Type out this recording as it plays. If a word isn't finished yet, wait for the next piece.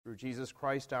Through Jesus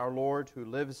Christ our Lord, who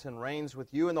lives and reigns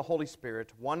with you in the Holy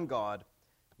Spirit, one God,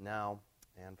 now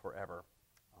and forever.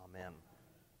 Amen.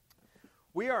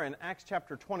 We are in Acts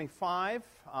chapter 25.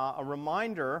 A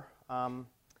reminder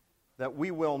that we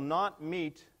will not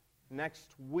meet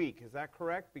next week. Is that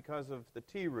correct? Because of the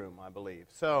tea room, I believe.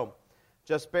 So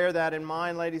just bear that in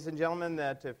mind, ladies and gentlemen,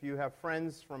 that if you have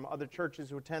friends from other churches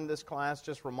who attend this class,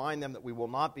 just remind them that we will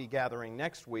not be gathering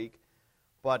next week.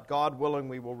 But God willing,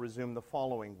 we will resume the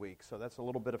following week. So that's a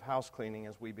little bit of house cleaning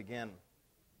as we begin.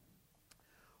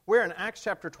 We're in Acts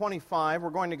chapter 25.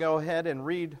 We're going to go ahead and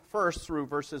read first through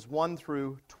verses 1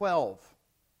 through 12.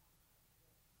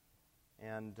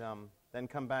 And then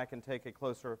come back and take a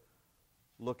closer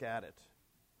look at it.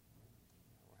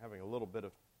 We're having a little bit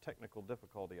of technical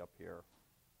difficulty up here,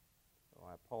 so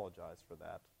I apologize for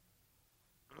that.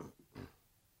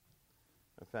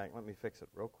 In fact, let me fix it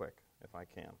real quick if I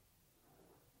can.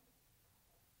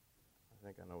 I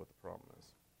think I know what the problem is.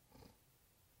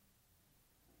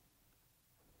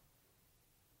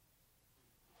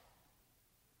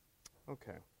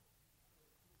 Okay.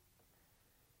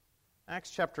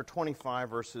 Acts chapter 25,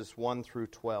 verses 1 through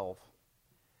 12.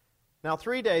 Now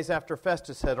 3 days after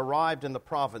Festus had arrived in the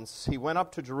province, he went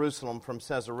up to Jerusalem from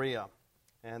Caesarea.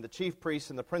 And the chief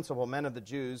priests and the principal men of the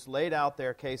Jews laid out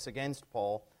their case against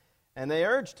Paul, and they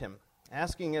urged him,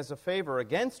 asking as a favor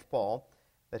against Paul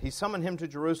that he summon him to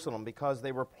Jerusalem, because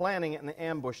they were planning an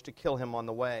ambush to kill him on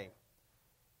the way.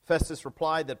 Festus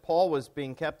replied that Paul was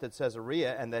being kept at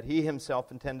Caesarea, and that he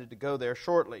himself intended to go there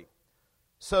shortly.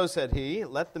 So, said he,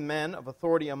 let the men of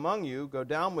authority among you go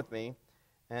down with me,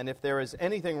 and if there is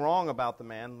anything wrong about the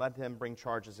man, let them bring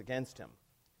charges against him.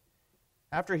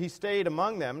 After he stayed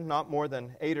among them not more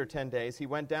than 8 or 10 days, he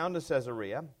went down to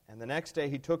Caesarea, and the next day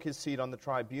he took his seat on the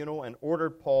tribunal and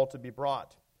ordered Paul to be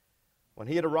brought. When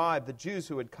he had arrived, the Jews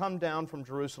who had come down from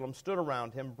Jerusalem stood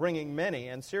around him, bringing many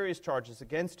and serious charges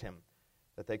against him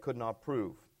that they could not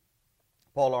prove.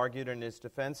 Paul argued in his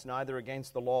defense, neither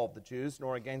against the law of the Jews,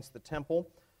 nor against the temple,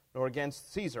 nor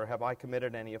against Caesar have I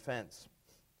committed any offense.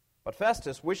 But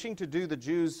Festus, wishing to do the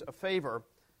Jews a favor,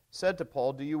 said to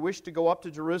Paul, do you wish to go up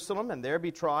to Jerusalem and there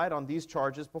be tried on these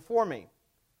charges before me?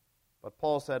 But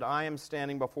Paul said, I am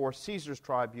standing before Caesar's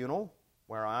tribunal,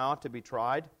 where I ought to be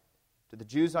tried. To the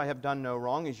Jews I have done no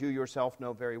wrong, as you yourself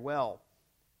know very well.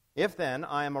 If then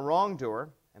I am a wrongdoer,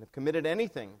 and have committed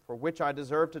anything for which I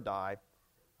deserve to die,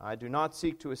 I do not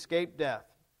seek to escape death.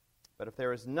 But if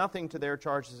there is nothing to their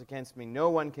charges against me, no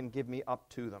one can give me up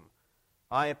to them.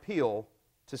 I appeal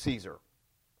to Caesar.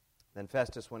 Then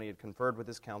Festus, when he had conferred with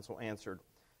his council, answered,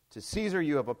 to Caesar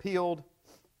you have appealed,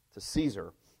 to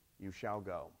Caesar you shall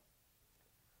go.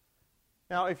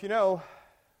 Now, if you know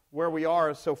where we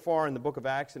are so far in the book of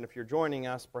Acts, and if you're joining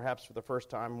us perhaps for the first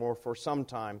time or for some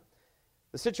time,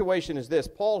 the situation is this.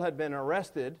 Paul had been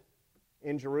arrested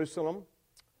in Jerusalem.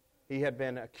 He had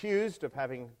been accused of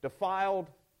having defiled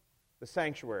the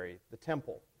sanctuary, the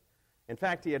temple. In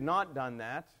fact, he had not done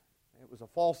that. It was a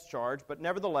false charge, but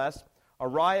nevertheless, a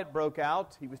riot broke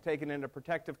out. He was taken into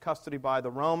protective custody by the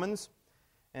Romans,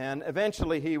 and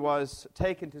eventually he was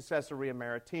taken to Caesarea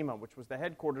Maritima, which was the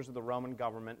headquarters of the Roman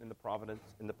government in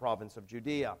the province of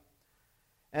Judea.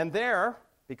 And there,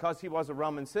 because he was a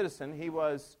Roman citizen, he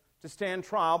was to stand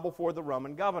trial before the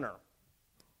Roman governor,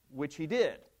 which he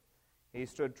did. He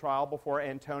stood trial before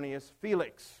Antonius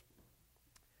Felix.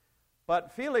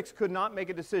 But Felix could not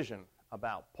make a decision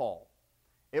about Paul.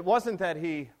 It wasn't that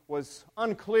he was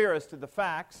unclear as to the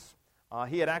facts.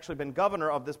 He had actually been governor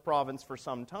of this province for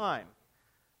some time.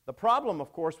 The problem,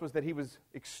 of course, was that he was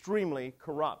extremely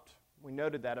corrupt. We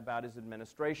noted that about his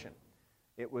administration.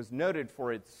 It was noted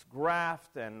for its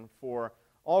graft and for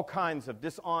all kinds of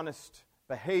dishonest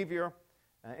behavior.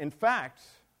 In fact,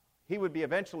 he would be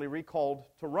eventually recalled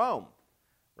to Rome,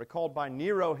 recalled by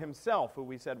Nero himself, who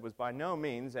we said was by no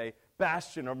means a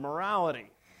bastion of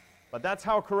morality. But that's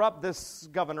how corrupt this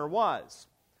governor was.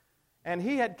 And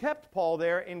he had kept Paul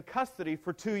there in custody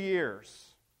for 2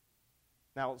 years.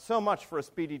 Now, so much for a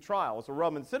speedy trial. As a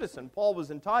Roman citizen, Paul was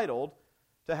entitled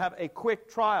to have a quick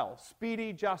trial,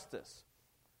 speedy justice.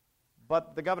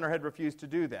 But the governor had refused to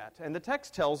do that. And the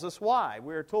text tells us why.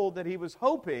 We are told that he was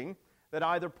hoping that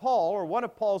either Paul or one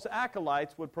of Paul's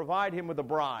acolytes would provide him with a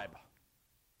bribe.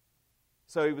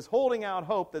 So he was holding out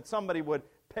hope that somebody would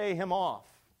pay him off.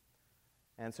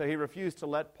 And so he refused to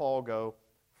let Paul go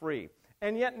free.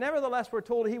 And yet, nevertheless, we're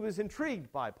told he was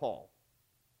intrigued by Paul.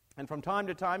 And from time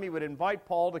to time, he would invite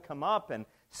Paul to come up and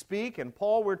speak, and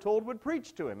Paul, we're told, would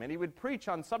preach to him. And he would preach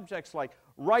on subjects like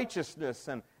righteousness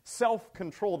and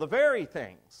self-control, the very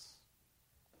things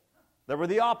that were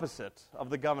the opposite of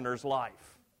the governor's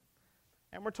life.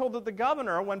 And we're told that the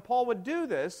governor, when Paul would do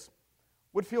this,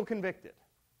 would feel convicted.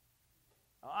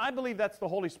 I believe that's the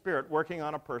Holy Spirit working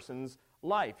on a person's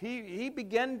life. He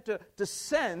began to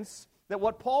sense that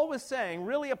what Paul was saying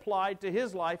really applied to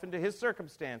his life and to his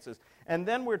circumstances. And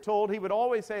then we're told he would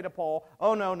always say to Paul,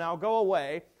 "Oh no, now go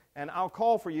away, and I'll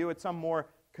call for you at some more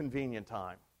convenient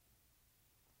time."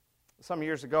 Some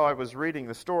years ago, I was reading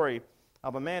the story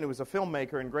of a man who was a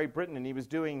filmmaker in Great Britain, and he was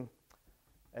doing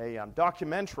a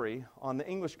documentary on the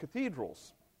English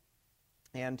cathedrals.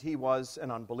 And he was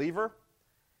an unbeliever.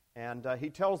 And he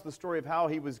tells the story of how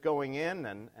he was going in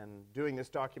and doing this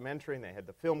documentary, and they had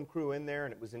the film crew in there,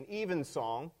 and it was an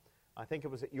evensong. I think it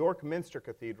was at York Minster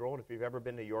Cathedral, and if you've ever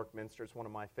been to York Minster, it's one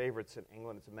of my favorites in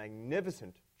England. It's a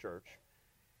magnificent church.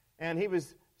 And he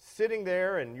was sitting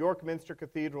there in York Minster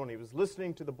Cathedral, and he was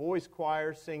listening to the boys'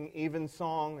 choir sing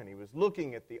evensong, and he was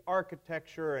looking at the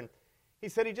architecture, and he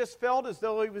said he just felt as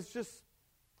though he was just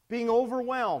being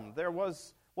overwhelmed. There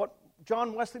was what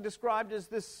John Wesley described as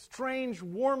this strange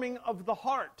warming of the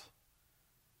heart.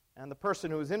 And the person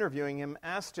who was interviewing him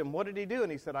asked him, "What did he do?"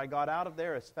 And he said, "I got out of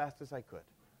there as fast as I could."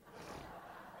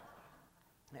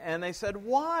 And they said,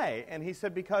 "Why?" And he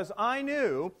said, "Because I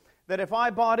knew that if I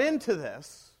bought into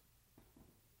this,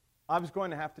 I was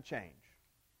going to have to change."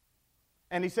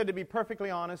 And he said, to be perfectly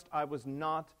honest, I was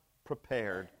not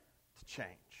prepared to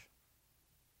change.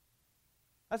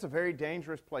 That's a very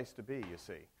dangerous place to be, you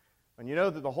see. When you know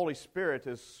that the Holy Spirit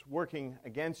is working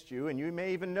against you, and you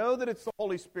may even know that it's the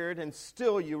Holy Spirit, and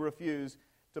still you refuse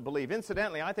to believe.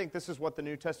 Incidentally, I think this is what the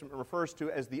New Testament refers to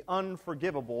as the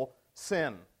unforgivable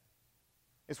sin.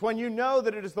 It's when you know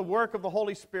that it is the work of the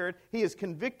Holy Spirit, He is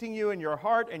convicting you in your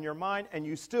heart and your mind, and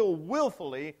you still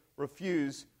willfully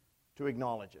refuse to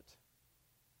acknowledge it.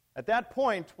 At that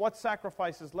point, what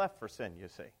sacrifice is left for sin, you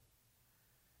see?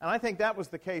 And I think that was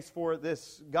the case for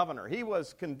this governor. He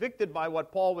was convicted by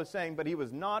what Paul was saying, but he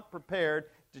was not prepared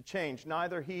to change,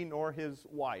 neither he nor his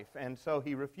wife. And so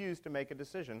he refused to make a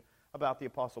decision about the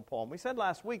Apostle Paul. And we said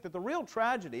last week that the real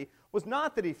tragedy was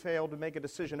not that he failed to make a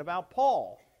decision about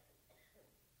Paul.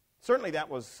 Certainly that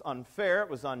was unfair, it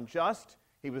was unjust.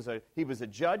 He was a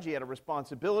judge, he had a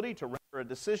responsibility to render a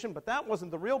decision, but that wasn't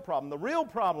the real problem. The real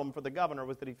problem for the governor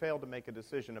was that he failed to make a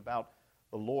decision about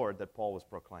the Lord that Paul was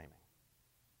proclaiming.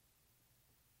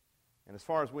 And as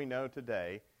far as we know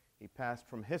today, he passed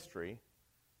from history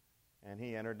and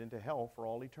he entered into hell for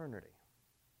all eternity.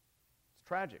 It's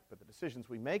tragic, but the decisions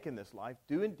we make in this life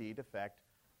do indeed affect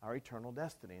our eternal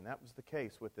destiny, and that was the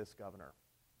case with this governor.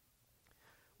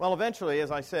 Well, eventually,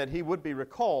 as I said, he would be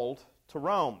recalled to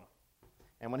Rome.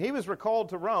 And when he was recalled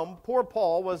to Rome, poor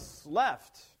Paul was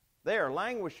left there,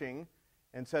 languishing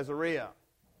in Caesarea.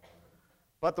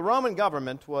 But the Roman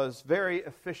government was very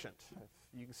efficient.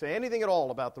 If you can say anything at all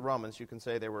about the Romans, you can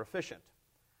say they were efficient.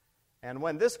 And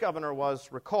when this governor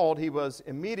was recalled, he was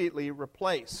immediately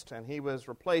replaced. And he was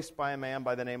replaced by a man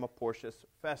by the name of Porcius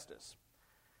Festus.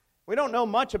 We don't know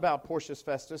much about Porcius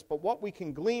Festus, but what we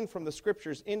can glean from the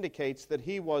Scriptures indicates that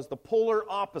he was the polar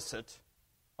opposite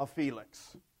of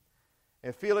Felix.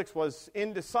 If Felix was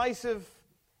indecisive,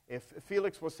 if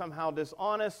Felix was somehow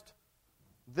dishonest,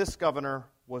 this governor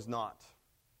was not.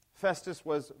 Festus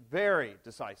was very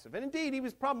decisive. And indeed, he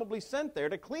was probably sent there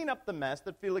to clean up the mess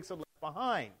that Felix had left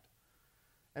behind.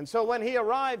 And so when he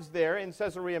arrives there in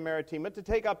Caesarea Maritima to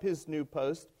take up his new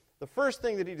post, the first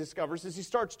thing that he discovers as he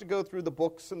starts to go through the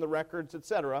books and the records,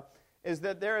 etc., is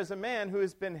that there is a man who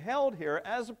has been held here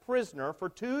as a prisoner for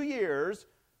 2 years.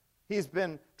 He's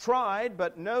been tried,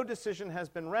 but no decision has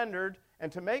been rendered.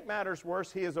 And to make matters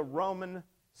worse, he is a Roman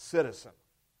citizen.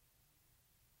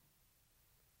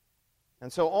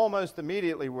 And so almost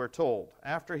immediately, we're told,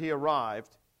 after he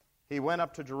arrived, he went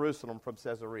up to Jerusalem from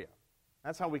Caesarea.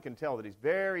 That's how we can tell that he's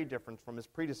very different from his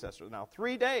predecessors. Now,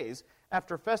 3 days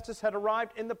after Festus had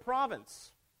arrived in the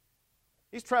province,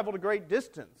 he's traveled a great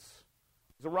distance.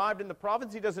 He's arrived in the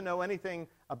province. He doesn't know anything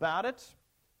about it.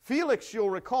 Felix,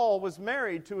 you'll recall, was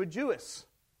married to a Jewess.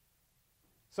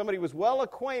 Somebody who was well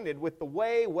acquainted with the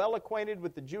way, well acquainted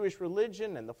with the Jewish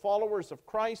religion and the followers of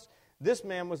Christ. This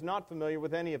man was not familiar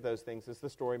with any of those things, as the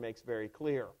story makes very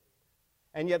clear.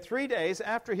 And yet 3 days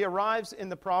after he arrives in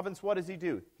the province, what does he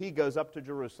do? He goes up to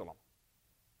Jerusalem.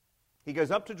 He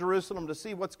goes up to Jerusalem to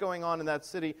see what's going on in that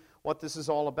city, what this is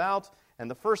all about. And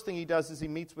the first thing he does is he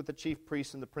meets with the chief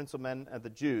priests and the principal men of the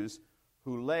Jews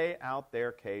who lay out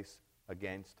their case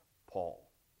against Paul.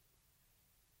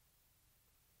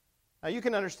 Now you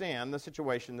can understand the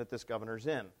situation that this governor's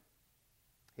in.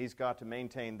 He's got to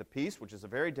maintain the peace, which is a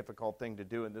very difficult thing to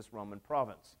do in this Roman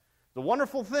province. It's a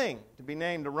wonderful thing to be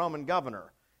named a Roman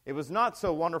governor. It was not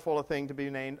so wonderful a thing to be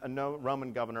named a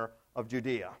Roman governor of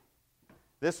Judea.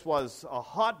 This was a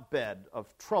hotbed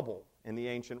of trouble in the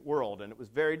ancient world, and it was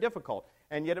very difficult.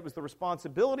 And yet it was the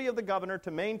responsibility of the governor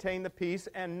to maintain the peace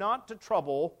and not to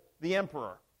trouble the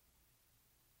emperor.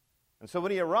 And so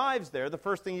when he arrives there, the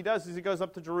first thing he does is he goes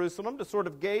up to Jerusalem to sort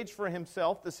of gauge for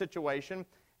himself the situation.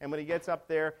 And when he gets up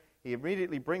there, he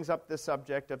immediately brings up this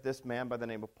subject of this man by the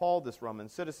name of Paul, this Roman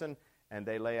citizen, and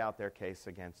they lay out their case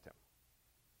against him.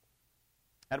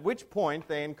 At which point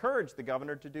they encourage the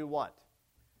governor to do what?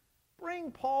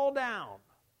 Bring Paul down.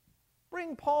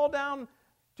 Bring Paul down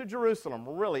to Jerusalem.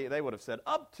 Really, they would have said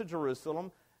up to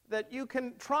Jerusalem, that you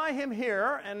can try him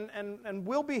here, and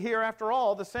we'll be here after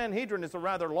all. The Sanhedrin is a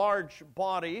rather large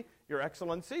body, Your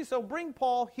Excellency, so bring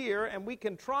Paul here, and we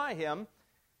can try him,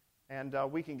 and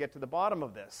we can get to the bottom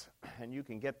of this, and you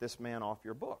can get this man off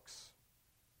your books.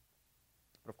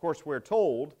 But of course, we're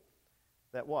told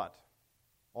that what?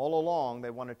 All along,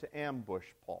 they wanted to ambush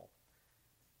Paul.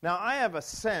 Now, I have a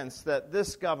sense that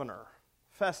this governor,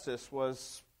 Festus,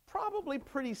 was probably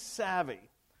pretty savvy.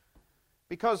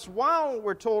 Because while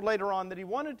we're told later on that he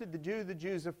wanted to do the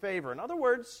Jews a favor, in other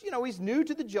words, he's new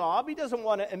to the job. He doesn't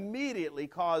want to immediately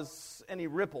cause any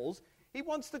ripples. He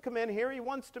wants to come in here. He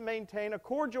wants to maintain a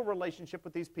cordial relationship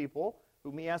with these people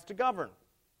whom he has to govern.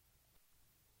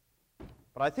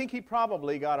 But I think he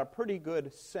probably got a pretty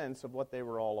good sense of what they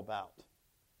were all about.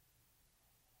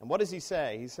 And what does he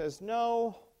say? He says,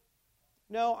 no,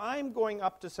 I'm going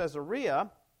up to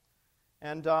Caesarea,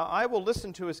 and I will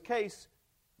listen to his case.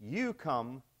 You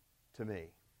come to me.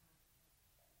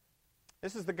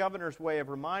 This is the governor's way of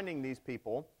reminding these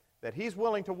people that he's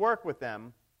willing to work with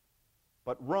them,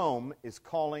 but Rome is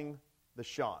calling the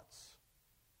shots.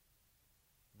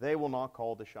 They will not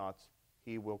call the shots.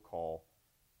 He will call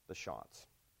the shots.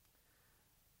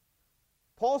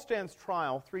 Paul stands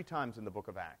trial 3 times in the book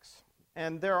of Acts,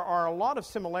 and there are a lot of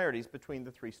similarities between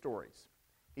the 3 stories.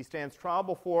 He stands trial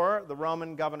before the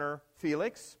Roman governor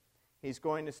Felix. He's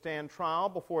going to stand trial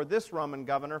before this Roman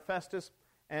governor, Festus,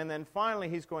 and then finally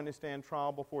he's going to stand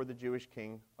trial before the Jewish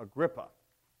king Agrippa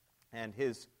and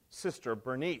his sister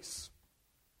Bernice.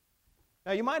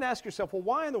 Now you might ask yourself, well,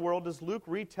 why in the world does Luke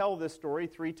retell this story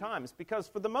 3 times? Because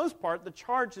for the most part, the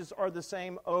charges are the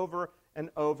same over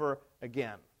and over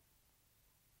again.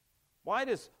 Why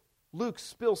does Luke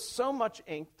spill so much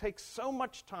ink, take so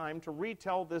much time to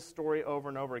retell this story over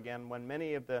and over again when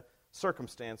many of the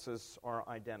circumstances are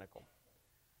identical?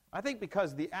 I think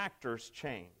because the actors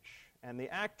change, and the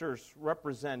actors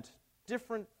represent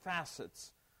different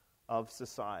facets of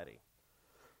society.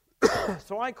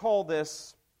 So I call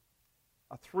this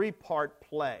a 3-part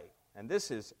play, and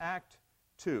this is Act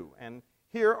 2. And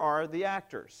here are the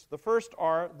actors. The first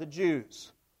are the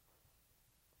Jews.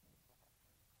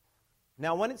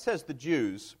 Now, when it says the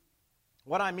Jews,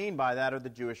 what I mean by that are the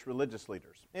Jewish religious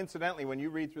leaders. Incidentally, when you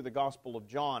read through the Gospel of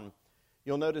John,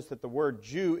 you'll notice that the word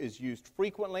Jew is used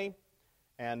frequently,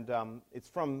 and it's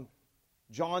from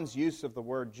John's use of the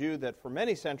word Jew that for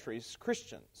many centuries,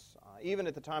 Christians, even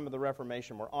at the time of the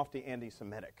Reformation, were often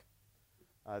anti-Semitic.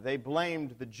 They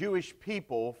blamed the Jewish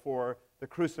people for the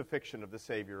crucifixion of the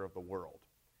Savior of the world.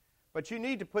 But you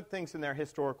need to put things in their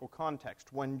historical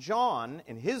context. When John,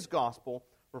 in his Gospel,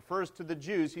 refers to the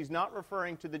Jews, he's not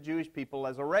referring to the Jewish people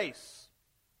as a race.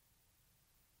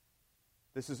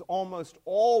 This is almost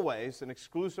always an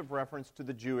exclusive reference to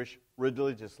the Jewish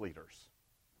religious leaders.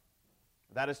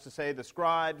 That is to say, the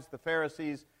scribes, the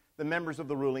Pharisees, the members of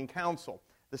the ruling council.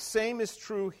 The same is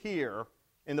true here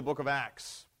in the book of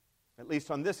Acts, at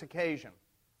least on this occasion.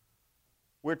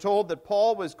 We're told that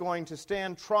Paul was going to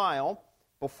stand trial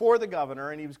before the governor,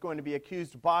 and he was going to be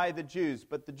accused by the Jews.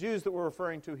 But the Jews that we're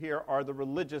referring to here are the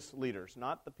religious leaders,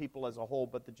 not the people as a whole,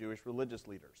 but the Jewish religious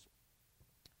leaders.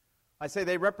 I say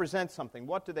they represent something.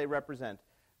 What do they represent?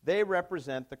 They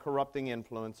represent the corrupting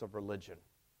influence of religion.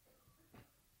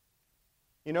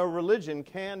 You know, religion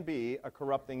can be a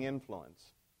corrupting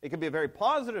influence. It can be a very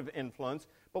positive influence,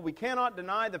 but we cannot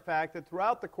deny the fact that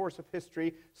throughout the course of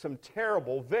history, some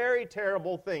terrible, very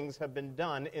terrible things have been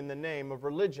done in the name of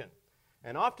religion.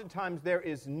 And oftentimes there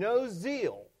is no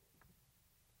zeal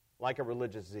like a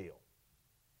religious zeal.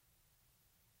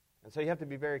 And so you have to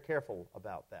be very careful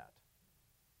about that.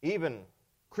 Even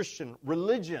Christian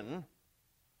religion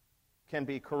can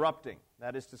be corrupting.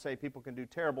 That is to say, people can do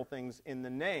terrible things in the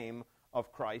name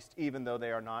of Christ, even though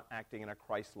they are not acting in a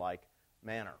Christ-like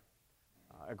manner.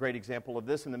 A great example of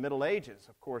this in the Middle Ages,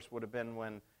 of course, would have been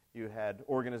when you had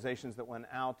organizations that went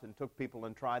out and took people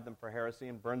and tried them for heresy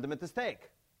and burned them at the stake.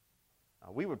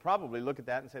 We would probably look at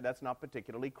that and say that's not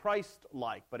particularly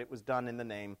Christ-like, but it was done in the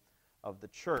name of the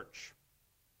church.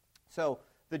 So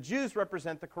the Jews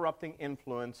represent the corrupting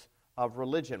influence of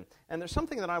religion. And there's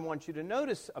something that I want you to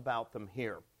notice about them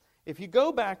here. If you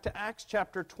go back to Acts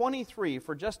chapter 23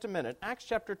 for just a minute, Acts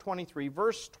chapter 23,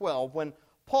 verse 12, when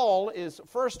Paul is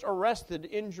first arrested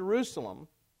in Jerusalem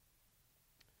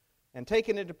and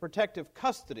taken into protective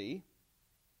custody,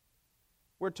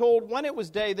 we're told, when it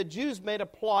was day, the Jews made a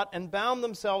plot and bound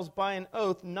themselves by an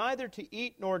oath neither to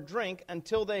eat nor drink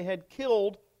until they had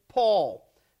killed Paul.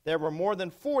 There were more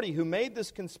than 40 who made this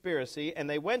conspiracy, and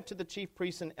they went to the chief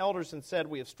priests and elders and said,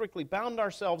 "We have strictly bound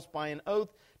ourselves by an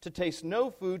oath to taste no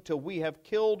food till we have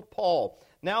killed Paul.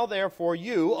 Now therefore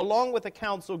you, along with the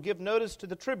council, give notice to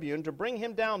the tribune to bring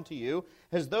him down to you,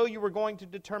 as though you were going to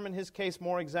determine his case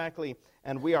more exactly,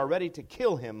 and we are ready to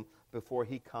kill him before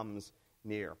he comes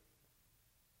near."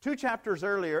 2 chapters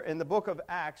earlier in the book of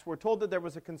Acts, we're told that there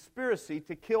was a conspiracy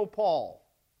to kill Paul.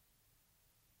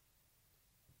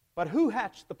 But who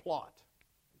hatched the plot?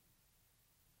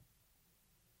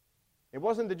 It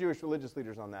wasn't the Jewish religious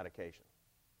leaders on that occasion.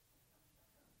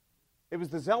 It was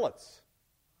the Zealots.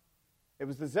 It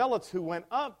was the Zealots who went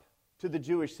up to the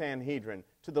Jewish Sanhedrin,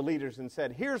 to the leaders, and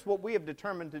said, "Here's what we have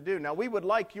determined to do. Now, we would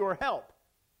like your help.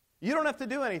 You don't have to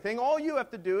do anything. All you have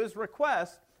to do is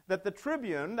request that the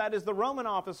tribune, that is the Roman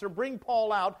officer, bring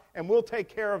Paul out, and we'll take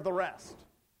care of the rest."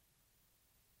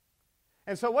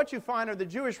 And so what you find are the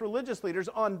Jewish religious leaders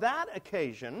on that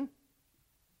occasion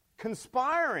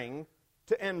conspiring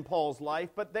to end Paul's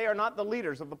life, but they are not the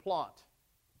leaders of the plot.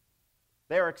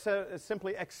 They are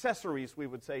simply accessories, we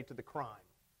would say, to the crime.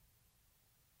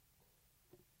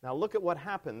 Now look at what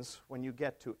happens when you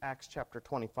get to Acts chapter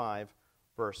 25,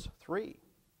 verse 3.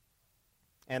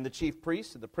 And the chief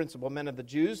priests and the principal men of the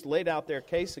Jews laid out their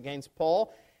case against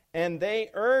Paul, and they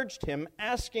urged him,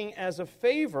 asking as a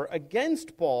favor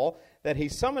against Paul that he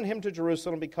summon him to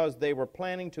Jerusalem because they were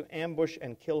planning to ambush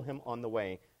and kill him on the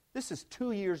way. This is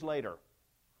 2 years later.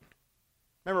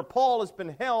 Remember, Paul has been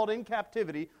held in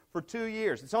captivity for 2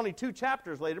 years. It's only 2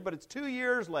 chapters later, but it's 2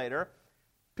 years later.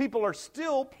 People are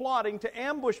still plotting to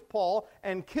ambush Paul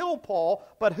and kill Paul,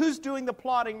 but who's doing the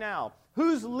plotting now?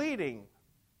 Who's leading?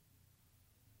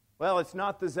 Well, it's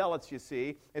not the Zealots, you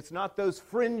see. It's not those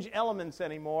fringe elements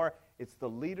anymore. It's the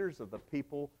leaders of the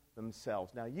people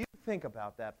themselves. Now, you think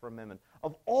about that for a minute.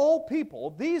 Of all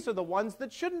people, these are the ones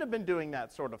that shouldn't have been doing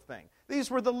that sort of thing. These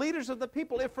were the leaders of the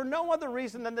people, if for no other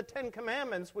reason than the 10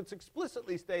 Commandments, which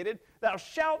explicitly stated, "Thou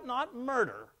shalt not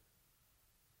murder."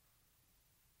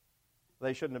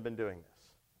 They shouldn't have been doing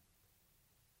this.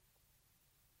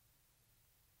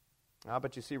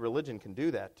 But you see, religion can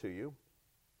do that to you.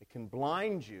 It can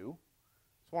blind you.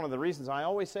 It's one of the reasons I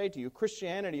always say to you,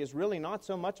 Christianity is really not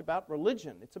so much about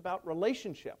religion. It's about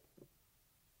relationship.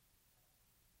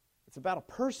 It's about a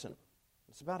person.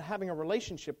 It's about having a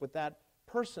relationship with that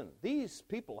person. These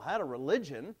people had a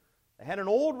religion. They had an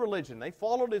old religion. They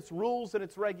followed its rules and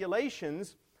its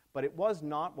regulations, but it was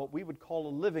not what we would call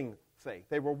a living faith.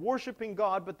 They were worshiping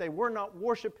God, but they were not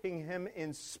worshiping Him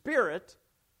in spirit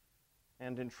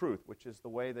and in truth, which is the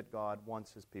way that God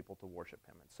wants His people to worship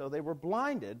Him. And so they were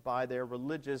blinded by their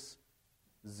religious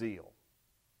zeal.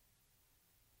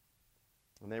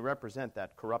 And they represent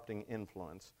that corrupting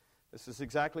influence. This is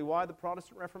exactly why the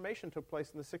Protestant Reformation took place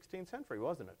in the 16th century,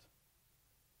 wasn't it?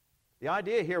 The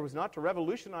idea here was not to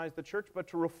revolutionize the church, but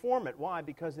to reform it. Why?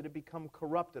 Because it had become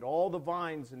corrupted. All the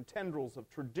vines and tendrils of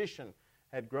tradition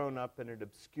had grown up and it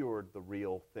obscured the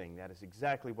real thing. That is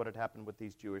exactly what had happened with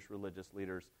these Jewish religious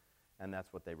leaders, and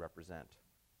that's what they represent.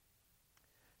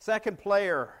 Second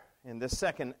player in this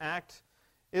second act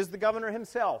is the governor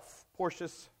himself,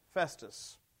 Porcius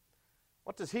Festus.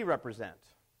 What does he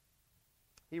represent?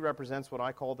 He represents what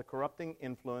I call the corrupting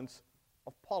influence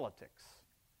of politics.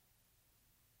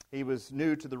 He was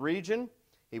new to the region.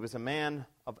 He was a man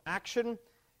of action.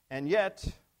 And yet,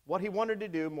 what he wanted to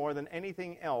do more than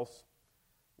anything else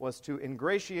was to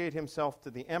ingratiate himself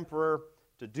to the emperor,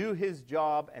 to do his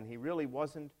job, and he really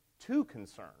wasn't too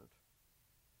concerned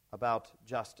about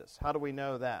justice. How do we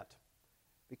know that?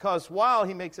 Because while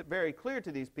he makes it very clear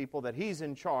to these people that he's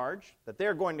in charge, that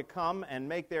they're going to come and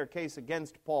make their case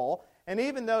against Paul, and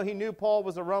even though he knew Paul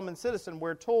was a Roman citizen,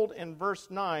 we're told in verse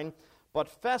 9, "But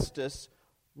Festus,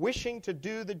 wishing to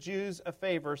do the Jews a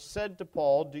favor, said to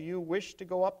Paul, 'Do you wish to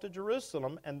go up to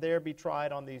Jerusalem and there be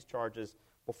tried on these charges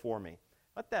before me?'"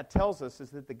 What that tells us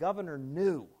is that the governor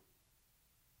knew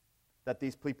that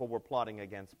these people were plotting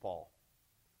against Paul.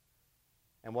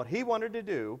 And what he wanted to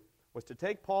do was to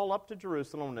take Paul up to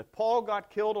Jerusalem, and if Paul got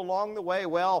killed along the way,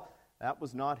 well, that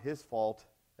was not his fault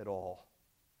at all.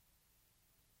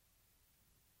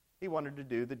 he wanted to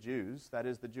do the Jews, that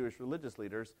is the Jewish religious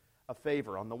leaders, a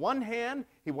favor. On the one hand,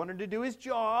 he wanted to do his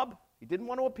job. He didn't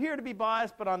want to appear to be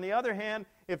biased, but on the other hand,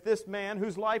 if this man,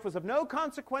 whose life was of no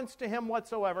consequence to him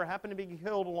whatsoever, happened to be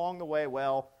killed along the way,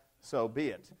 well, so be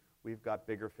it. We've got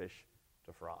bigger fish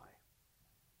to fry.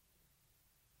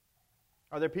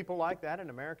 Are there people like that in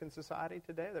American society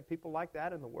today? Are there people like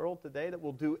that in the world today that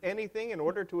will do anything in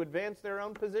order to advance their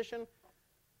own position?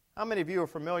 How many of you are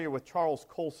familiar with Charles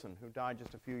Colson, who died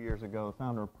just a few years ago,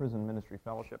 founder of Prison Ministry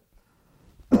Fellowship?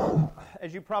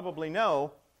 As you probably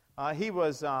know, he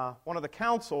was one of the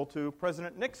counsel to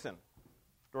President Nixon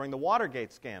during the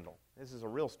Watergate scandal. This is a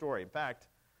real story. In fact,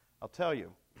 I'll tell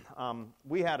you,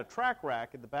 we had a track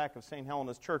rack at the back of St.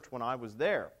 Helena's Church when I was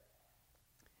there.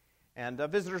 And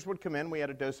visitors would come in. We had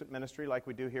a docent ministry like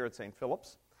we do here at St.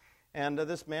 Philip's. And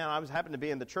this man, happened to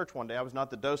be in the church one day. I was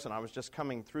not the docent. I was just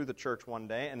coming through the church one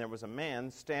day, and there was a man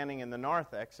standing in the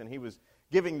narthex, and he was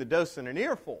giving the docent an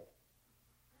earful.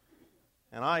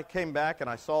 And I came back, and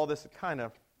I saw this kind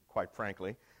of, quite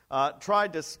frankly,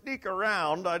 tried to sneak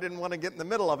around. I didn't want to get in the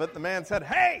middle of it. The man said,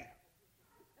 "Hey!"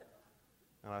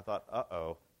 And I thought,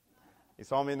 uh-oh. He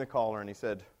saw me in the collar, and he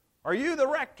said, "Are you the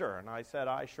rector?" And I said,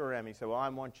 "I sure am." He said, "Well, I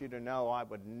want you to know I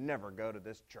would never go to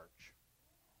this church."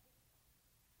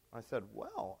 I said,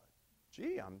 "Well,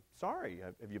 gee, I'm sorry.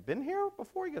 Have you been here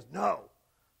before?" He goes, "No."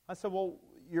 I said, "Well,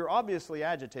 you're obviously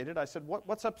agitated." I said,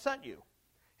 "What's upset you?"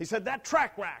 He said, "That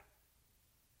track rack."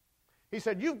 He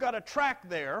said, "You've got a track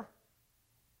there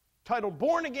titled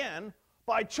Born Again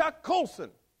by Chuck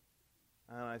Colson."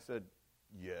 And I said,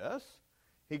 "Yes."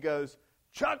 He goes,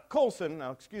 "Chuck Colson,"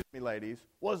 now excuse me, ladies,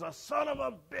 "was a son of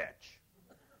a bitch."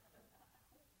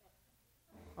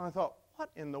 I thought, what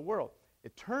in the world?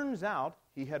 It turns out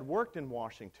he had worked in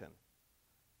Washington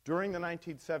during the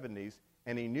 1970s,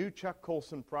 and he knew Chuck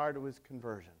Colson prior to his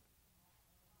conversion.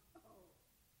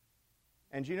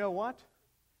 And you know what?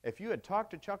 If you had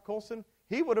talked to Chuck Colson,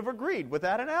 he would have agreed with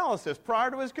that analysis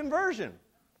prior to his conversion.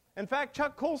 In fact,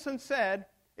 Chuck Colson said,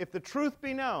 "If the truth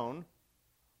be known,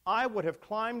 I would have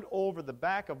climbed over the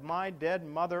back of my dead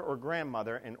mother or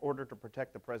grandmother in order to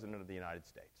protect the President of the United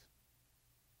States."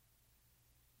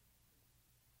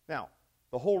 Now,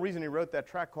 the whole reason he wrote that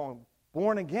tract called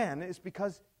Born Again is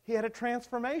because he had a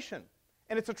transformation.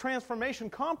 And it's a transformation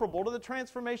comparable to the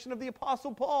transformation of the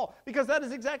Apostle Paul, because that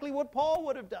is exactly what Paul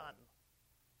would have done.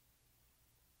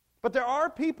 But there are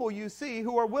people, you see,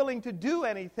 who are willing to do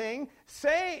anything,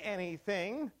 say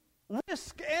anything,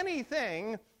 risk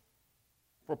anything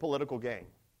for political gain.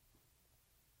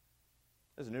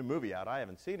 There's a new movie out. I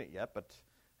haven't seen it yet, but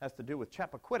has to do with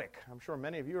Chappaquiddick. I'm sure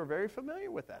many of you are very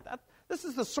familiar with that. This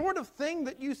is the sort of thing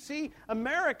that you see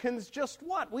Americans just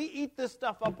what? We eat this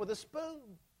stuff up with a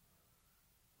spoon.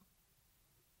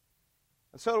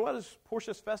 And so what does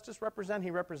Porcius Festus represent? He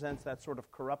represents that sort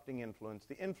of corrupting influence,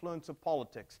 the influence of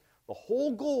politics. The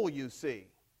whole goal, you see,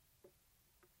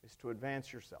 is to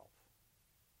advance yourself.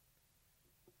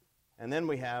 And then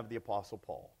we have the Apostle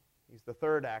Paul. He's the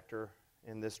third actor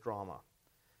in this drama.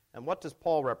 And what does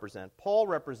Paul represent? Paul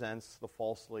represents the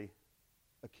falsely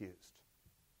accused.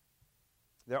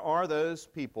 There are those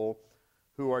people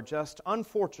who are just,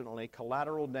 unfortunately,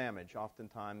 collateral damage,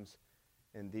 oftentimes,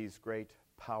 in these great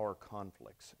power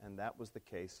conflicts. And that was the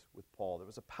case with Paul. There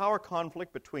was a power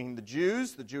conflict between the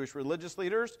Jews, the Jewish religious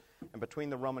leaders, and between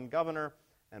the Roman governor,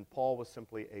 and Paul was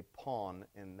simply a pawn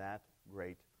in that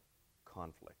great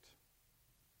conflict.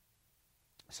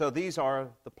 So these are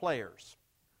the players.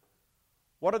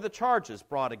 What are the charges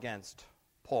brought against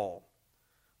Paul?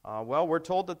 Well, we're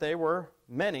told that they were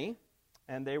many,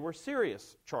 and they were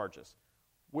serious charges.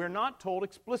 We're not told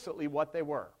explicitly what they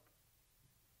were.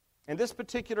 In this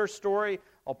particular story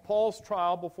of Paul's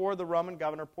trial before the Roman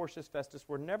governor, Porcius Festus,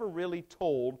 we're never really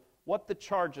told what the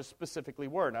charges specifically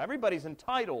were. Now, everybody's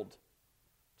entitled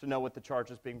to know what the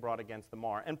charges being brought against them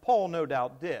are, and Paul no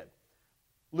doubt did.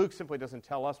 Luke simply doesn't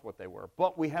tell us what they were,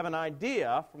 but we have an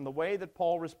idea from the way that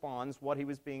Paul responds what he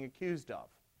was being accused of.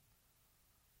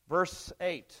 Verse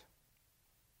 8.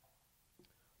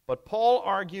 But Paul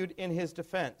argued in his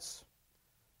defense,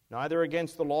 "Neither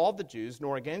against the law of the Jews,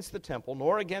 nor against the temple,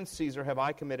 nor against Caesar have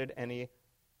I committed any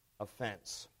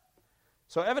offense."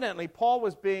 So evidently, Paul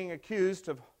was being accused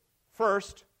of,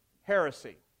 first,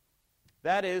 heresy.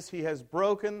 That is, he has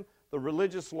broken the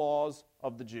religious laws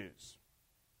of the Jews.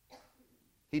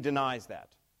 He denies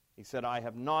that. He said, "I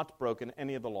have not broken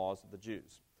any of the laws of the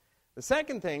Jews." The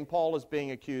second thing Paul is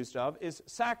being accused of is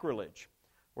sacrilege.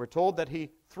 We're told that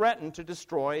he threatened to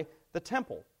destroy the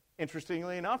temple.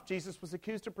 Interestingly enough, Jesus was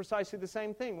accused of precisely the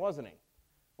same thing, wasn't he?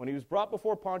 When he was brought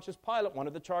before Pontius Pilate, one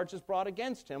of the charges brought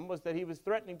against him was that he was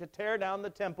threatening to tear down the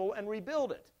temple and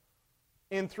rebuild it.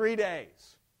 in 3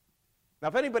 days. Now,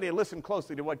 if anybody had listened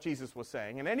closely to what Jesus was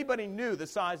saying, and anybody knew the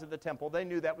size of the temple, they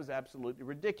knew that was absolutely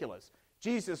ridiculous.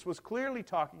 Jesus was clearly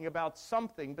talking about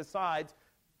something besides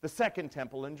the second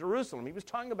temple in Jerusalem. He was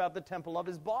talking about the temple of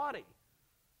his body.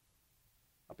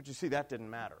 But you see, that didn't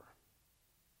matter.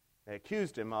 They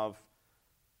accused him of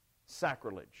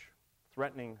sacrilege,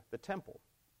 threatening the temple.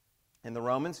 And the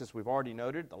Romans, as we've already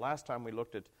noted, the last time we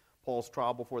looked at Paul's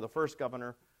trial before the first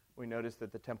governor, we noticed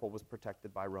that the temple was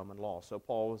protected by Roman law. So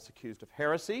Paul was accused of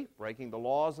heresy, breaking the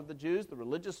laws of the Jews, the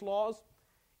religious laws.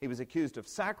 He was accused of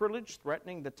sacrilege,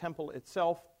 threatening the temple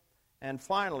itself. And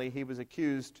finally, he was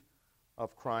accused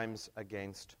of crimes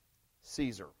against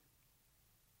Caesar.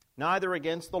 Neither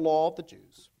against the law of the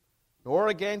Jews, nor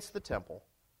against the temple,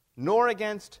 nor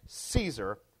against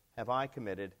Caesar have I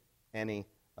committed any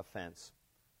offense.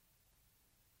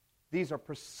 These are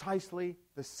precisely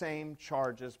the same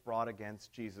charges brought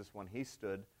against Jesus when he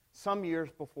stood some years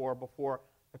before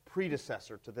a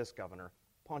predecessor to this governor,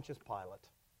 Pontius Pilate.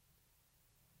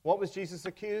 What was Jesus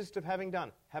accused of having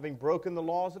done? Having broken the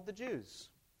laws of the Jews.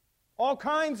 All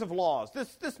kinds of laws.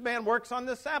 This man works on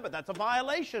the Sabbath. That's a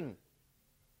violation.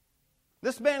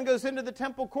 This man goes into the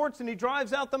temple courts and he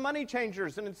drives out the money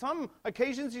changers, and in some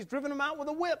occasions he's driven them out with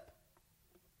a whip.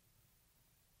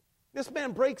 This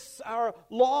man breaks our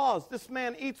laws. This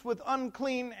man eats with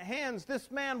unclean hands. This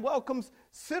man welcomes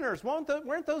sinners.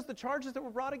 Weren't those the charges that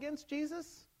were brought against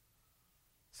Jesus?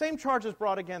 Same charges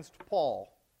brought against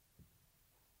Paul.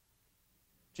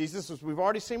 Jesus, as we've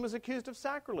already seen, was accused of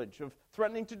sacrilege, of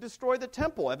threatening to destroy the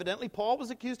temple. Evidently, Paul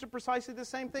was accused of precisely the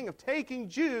same thing, of taking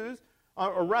Jews,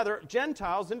 or rather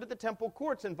Gentiles, into the temple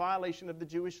courts in violation of the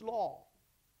Jewish law.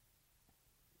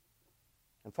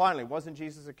 And finally, wasn't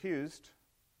Jesus accused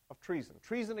of treason?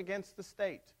 Treason against the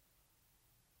state.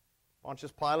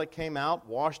 Pontius Pilate came out,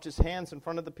 washed his hands in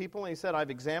front of the people, and he said, I've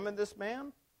examined this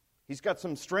man. He's got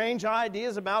some strange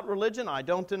ideas about religion. I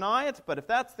don't deny it, but if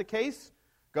that's the case,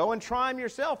 go and try him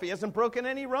yourself. He hasn't broken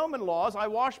any Roman laws. I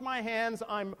wash my hands.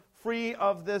 I'm free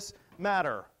of this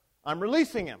matter. I'm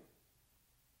releasing him.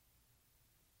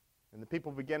 And the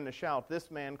people begin to shout,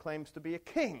 this man claims to be a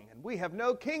king, and we have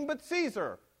no king but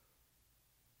Caesar.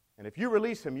 And if you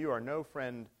release him, you are no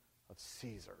friend of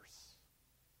Caesar's.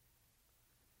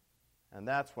 And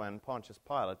that's when Pontius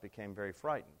Pilate became very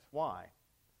frightened. Why?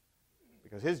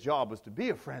 Because his job was to be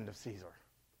a friend of Caesar.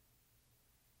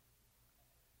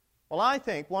 Well, I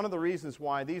think one of the reasons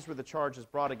why these were the charges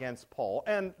brought against Paul,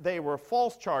 and they were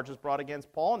false charges brought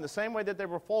against Paul in the same way that they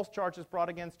were false charges brought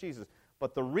against Jesus.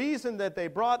 But the reason that they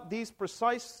brought these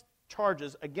precise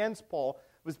charges against Paul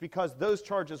was because those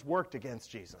charges worked against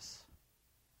Jesus.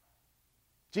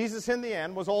 Jesus, in the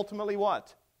end, was ultimately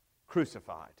what?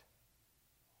 Crucified.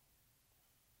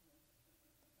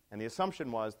 And the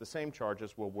assumption was the same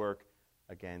charges will work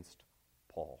against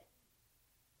Paul.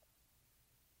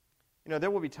 You know,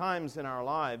 there will be times in our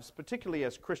lives, particularly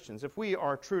as Christians, if we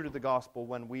are true to the gospel,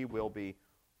 when we will be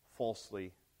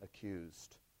falsely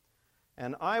accused.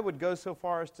 And I would go so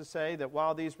far as to say that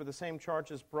while these were the same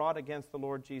charges brought against the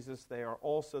Lord Jesus, they are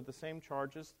also the same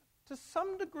charges, to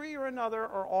some degree or another,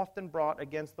 are often brought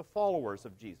against the followers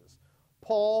of Jesus,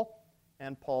 Paul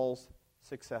and Paul's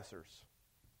successors.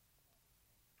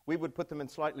 We would put them in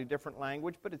slightly different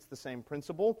language, but it's the same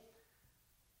principle.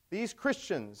 These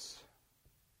Christians,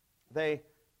 they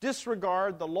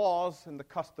disregard the laws and the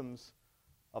customs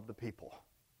of the people.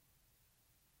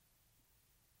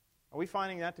 Are we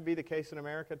finding that to be the case in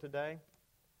America today?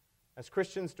 As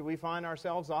Christians, do we find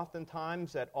ourselves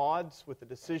oftentimes at odds with the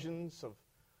decisions of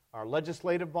our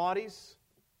legislative bodies?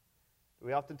 Do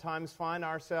we oftentimes find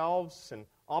ourselves in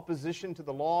opposition to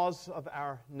the laws of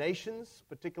our nations,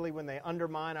 particularly when they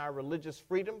undermine our religious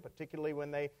freedom, particularly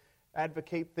when they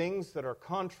advocate things that are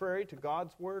contrary to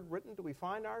God's word written? Do we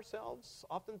find ourselves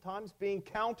oftentimes being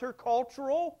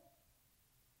countercultural?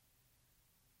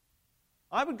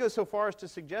 I would go so far as to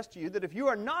suggest to you that if you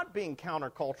are not being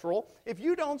countercultural, if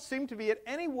you don't seem to be in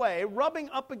any way rubbing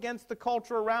up against the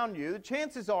culture around you, the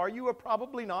chances are you are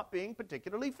probably not being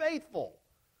particularly faithful.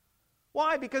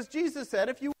 Why? Because Jesus said,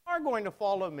 if you are going to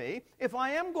follow me, if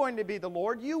I am going to be the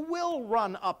Lord, you will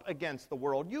run up against the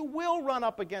world. You will run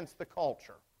up against the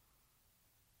culture.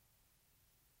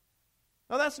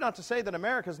 Now, that's not to say that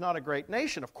America is not a great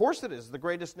nation. Of course it is the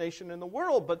greatest nation in the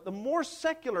world, but the more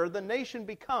secular the nation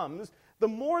becomes, the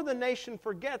more the nation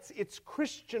forgets its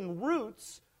Christian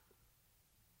roots.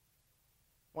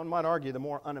 One might argue the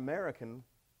more un-American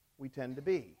we tend to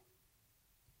be.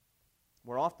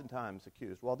 We're oftentimes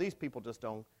accused, well, these people just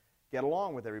don't get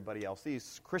along with everybody else.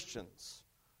 These Christians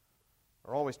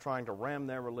are always trying to ram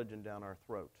their religion down our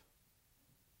throat.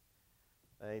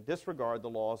 They disregard the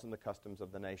laws and the customs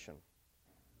of the nation.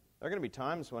 There are going to be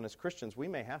times when, as Christians, we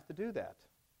may have to do that.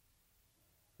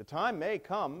 The time may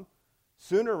come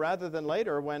sooner rather than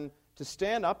later when to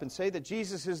stand up and say that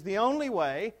Jesus is the only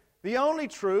way, the only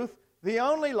truth, the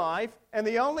only life, and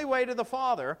the only way to the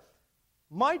Father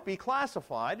might be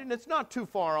classified, and it's not too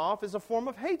far off, as a form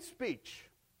of hate speech.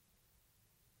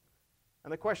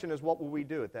 And the question is, what will we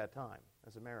do at that time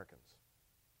as Americans?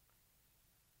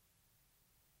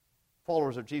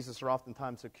 Followers of Jesus are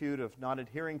oftentimes accused of not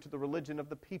adhering to the religion of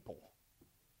the people.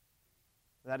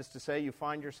 That is to say, you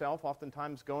find yourself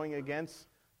oftentimes going against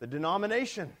the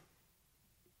denomination.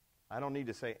 I don't need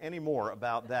to say any more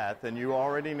about that than you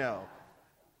already know.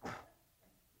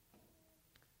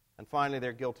 And finally,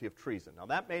 they're guilty of treason. Now,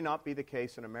 that may not be the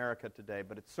case in America today,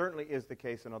 but it certainly is the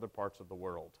case in other parts of the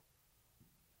world,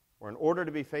 where in order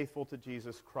to be faithful to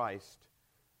Jesus Christ,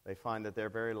 they find that their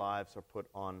very lives are put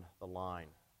on the line.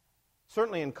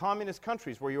 Certainly in communist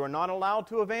countries where you are not allowed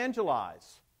to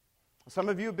evangelize. Some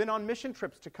of you have been on mission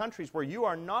trips to countries where you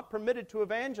are not permitted to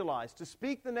evangelize, to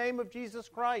speak the name of Jesus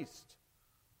Christ.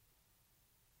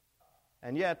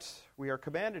 And yet, we are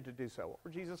commanded to do so. What were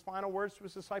Jesus' final words to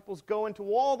his disciples? Go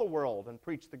into all the world and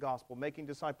preach the gospel, making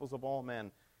disciples of all men.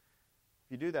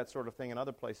 If you do that sort of thing in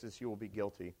other places, you will be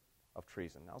guilty of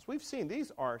treason. Now, as we've seen,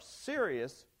 these are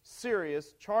serious,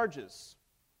 serious charges.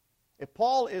 If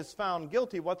Paul is found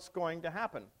guilty, what's going to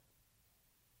happen?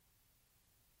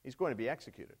 He's going to be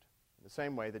executed in the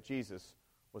same way that Jesus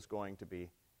was going to be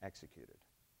executed.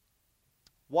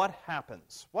 What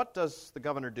happens? What does the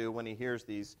governor do when he hears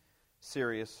these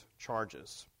serious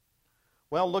charges?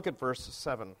 Well, look at verse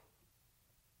 7.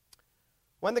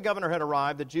 When the governor had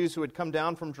arrived, the Jews who had come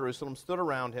down from Jerusalem stood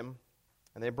around him,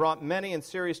 and they brought many and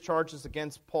serious charges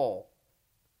against Paul.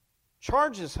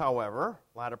 Charges, however,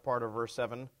 latter part of verse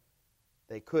 7,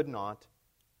 they could not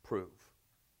prove.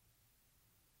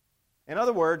 In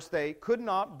other words, they could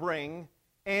not bring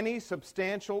any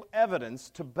substantial evidence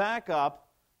to back up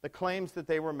the claims that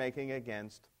they were making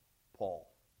against Paul.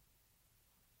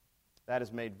 That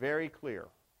is made very clear.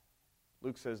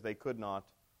 Luke says they could not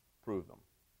prove them.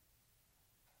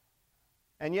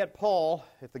 And yet Paul,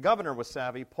 if the governor was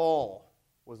savvy, Paul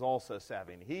was also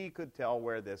savvy. And he could tell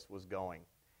where this was going.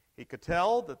 He could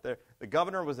tell that the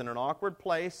governor was in an awkward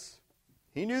place.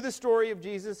 He knew the story of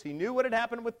Jesus. He knew what had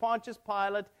happened with Pontius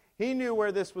Pilate. He knew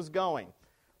where this was going.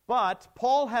 But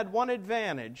Paul had one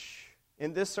advantage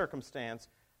in this circumstance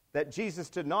that Jesus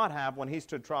did not have when he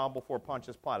stood trial before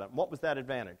Pontius Pilate. What was that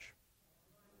advantage?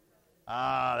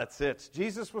 That's it.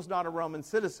 Jesus was not a Roman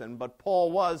citizen, but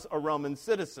Paul was a Roman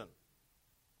citizen.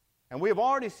 And we have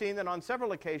already seen that on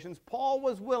several occasions, Paul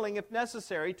was willing, if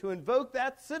necessary, to invoke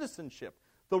that citizenship,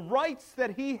 the rights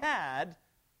that he had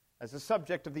as a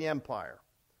subject of the empire.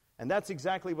 And that's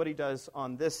exactly what he does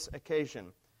on this occasion.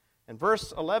 In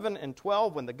verse 11 and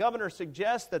 12, when the governor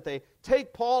suggests that they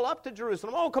take Paul up to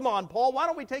Jerusalem, oh, come on, Paul, why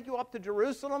don't we take you up to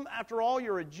Jerusalem? After all,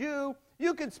 you're a Jew.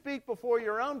 You can speak before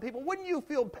your own people. Wouldn't you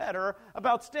feel better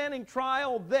about standing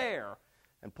trial there?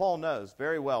 And Paul knows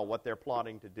very well what they're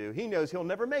plotting to do. He knows he'll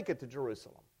never make it to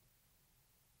Jerusalem.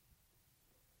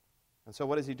 And so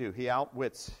what does he do? He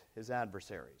outwits his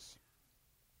adversaries.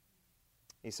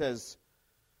 He says,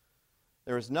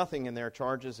 there is nothing in their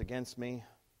charges against me.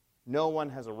 No one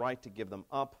has a right to give them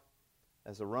up.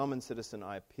 As a Roman citizen,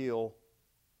 I appeal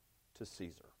to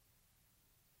Caesar.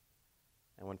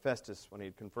 And when Festus, when he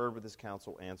had conferred with his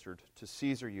council, answered, to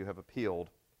Caesar you have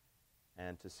appealed,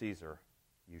 and to Caesar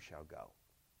you shall go.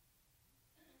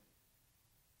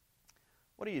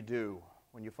 What do you do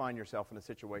when you find yourself in a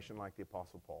situation like the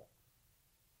Apostle Paul?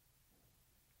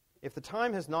 If the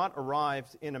time has not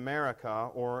arrived in America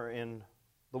or in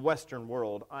the Western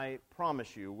world, I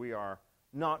promise you we are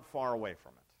not far away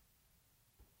from it.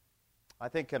 I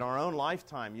think in our own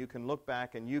lifetime you can look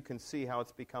back and you can see how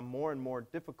it's become more and more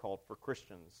difficult for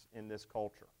Christians in this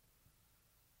culture.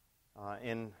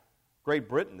 In Great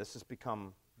Britain, this has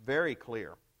become very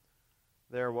clear.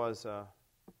 There was a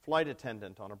flight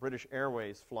attendant on a British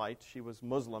Airways flight. She was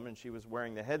Muslim and she was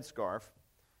wearing the headscarf.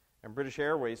 And British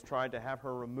Airways tried to have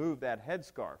her remove that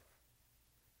headscarf.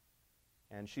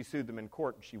 And she sued them in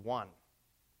court and she won.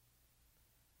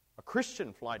 A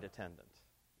Christian flight attendant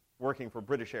working for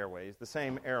British Airways, the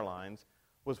same airlines,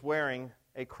 was wearing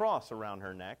a cross around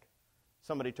her neck.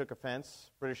 Somebody took offense.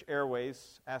 British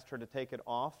Airways asked her to take it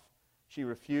off. She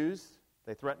refused.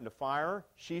 They threatened to fire her.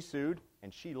 She sued,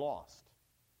 and she lost.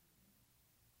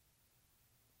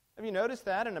 Have you noticed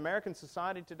that in American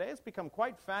society today? It's become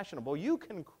quite fashionable. You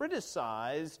can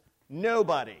criticize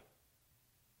nobody.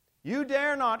 You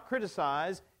dare not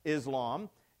criticize Islam.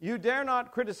 You dare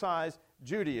not criticize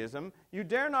Judaism. You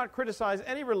dare not criticize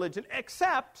any religion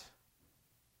except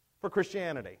for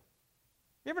Christianity.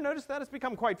 You ever notice that? It's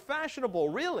become quite fashionable,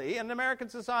 really, in American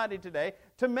society today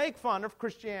to make fun of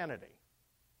Christianity.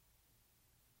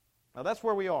 Now, that's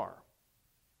where we are.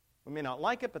 We may not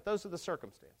like it, but those are the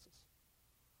circumstances.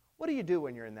 What do you do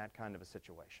when you're in that kind of a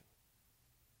situation?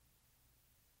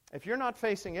 If you're not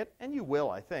facing it, and you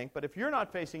will, I think, but if you're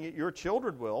not facing it, your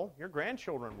children will, your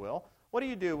grandchildren will. What do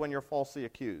you do when you're falsely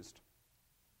accused?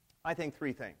 I think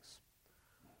three things.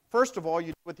 First of all,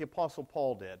 you do what the Apostle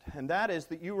Paul did, and that is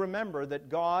that you remember that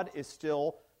God is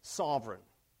still sovereign.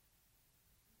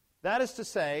 That is to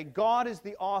say, God is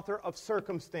the author of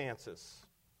circumstances.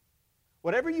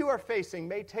 Whatever you are facing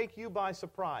may take you by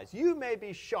surprise. You may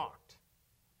be shocked,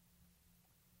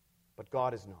 but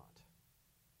God is not.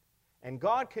 And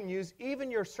God can use even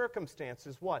your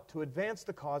circumstances, what? To advance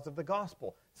the cause of the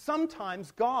gospel.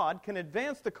 Sometimes God can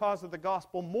advance the cause of the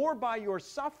gospel more by your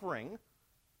suffering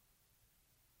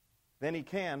than He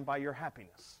can by your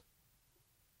happiness.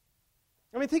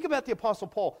 I mean, think about the Apostle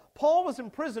Paul. Paul was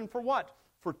in prison for what?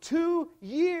 For 2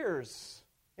 years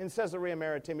in Caesarea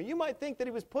Maritima. You might think that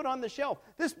he was put on the shelf.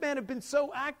 This man had been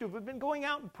so active, had been going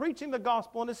out and preaching the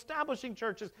gospel and establishing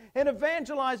churches and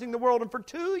evangelizing the world. And for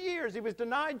 2 years he was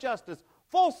denied justice,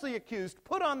 falsely accused,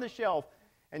 put on the shelf.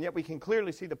 And yet we can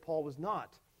clearly see that Paul was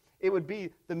not. It would be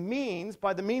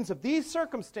by the means of these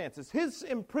circumstances, his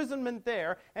imprisonment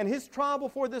there and his trial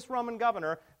before this Roman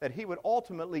governor, that he would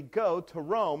ultimately go to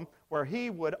Rome, where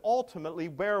he would ultimately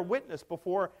bear witness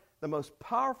before the most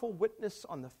powerful witness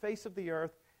on the face of the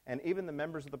earth, and even the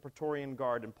members of the Praetorian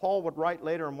Guard. And Paul would write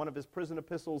later in one of his prison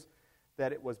epistles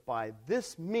that it was by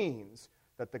this means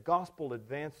that the gospel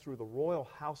advanced through the royal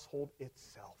household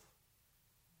itself.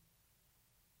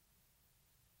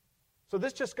 So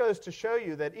this just goes to show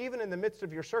you that even in the midst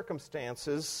of your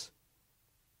circumstances,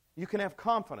 you can have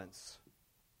confidence.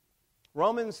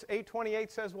 Romans 8:28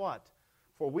 says what?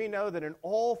 For we know that in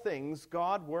all things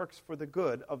God works for the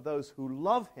good of those who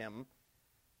love Him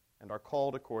and are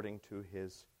called according to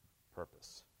His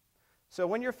purpose. So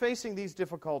when you're facing these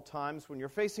difficult times, when you're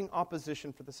facing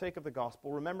opposition for the sake of the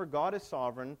gospel, remember God is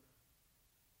sovereign.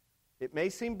 It may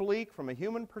seem bleak from a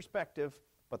human perspective,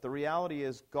 but the reality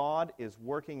is God is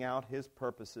working out His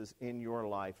purposes in your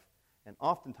life, and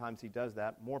oftentimes He does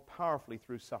that more powerfully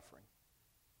through suffering.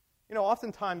 You know,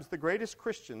 oftentimes the greatest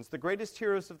Christians, the greatest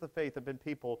heroes of the faith have been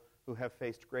people who have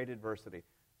faced great adversity.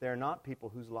 They're not people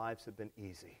whose lives have been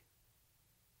easy.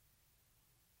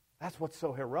 That's what's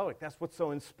so heroic. That's what's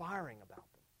so inspiring about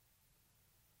them.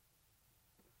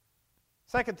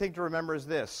 Second thing to remember is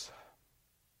this.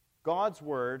 God's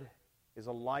Word is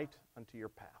a light unto your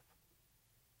path.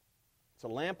 It's a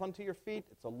lamp unto your feet.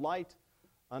 It's a light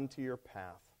unto your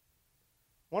path.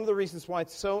 One of the reasons why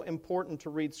it's so important to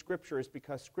read Scripture is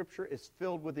because Scripture is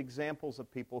filled with examples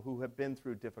of people who have been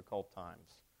through difficult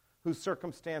times, whose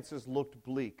circumstances looked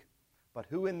bleak, but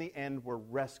who in the end were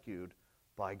rescued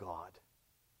by God.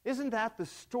 Isn't that the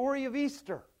story of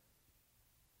Easter?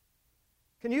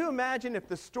 Can you imagine if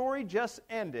the story just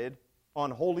ended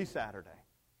on Holy Saturday?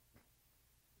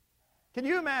 Can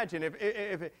you imagine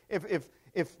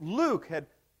if Luke had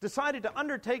decided to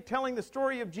undertake telling the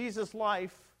story of Jesus'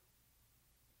 life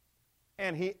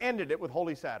and he ended it with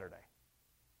Holy Saturday?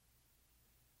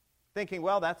 Thinking,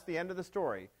 well, that's the end of the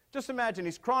story. Just imagine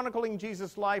he's chronicling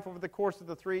Jesus' life over the course of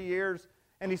the 3 years,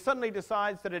 and he suddenly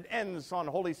decides that it ends on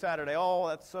Holy Saturday. Oh,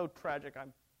 that's so tragic.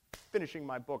 I'm finishing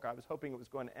my book. I was hoping it was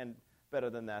going to end better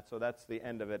than that, so that's the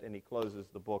end of it. And he closes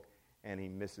the book, and he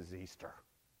misses Easter.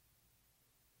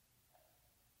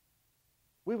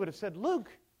 We would have said, Luke,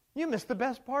 you missed the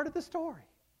best part of the story.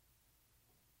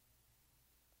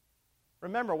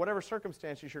 Remember, whatever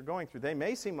circumstances you're going through, they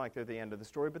may seem like they're the end of the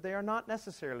story, but they are not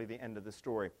necessarily the end of the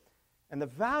story. And the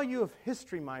value of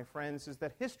history, my friends, is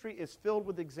that history is filled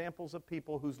with examples of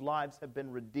people whose lives have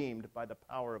been redeemed by the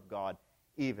power of God,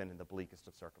 even in the bleakest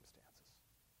of circumstances.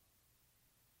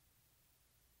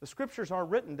 The Scriptures are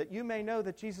written that you may know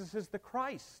that Jesus is the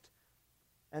Christ,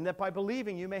 and that by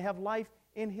believing you may have life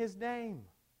in His name.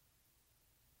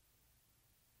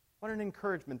 What an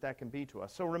encouragement that can be to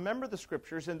us. So remember the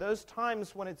Scriptures. In those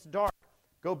times when it's dark,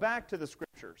 go back to the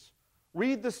Scriptures.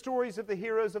 Read the stories of the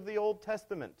heroes of the Old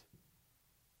Testament.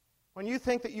 When you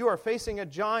think that you are facing a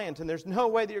giant and there's no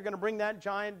way that you're going to bring that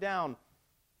giant down,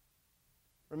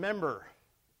 remember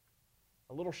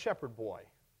a little shepherd boy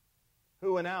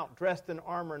who went out dressed in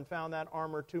armor and found that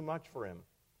armor too much for him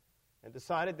and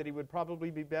decided that he would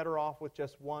probably be better off with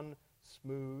just one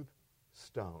smooth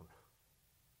stone.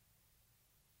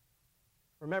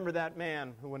 Remember that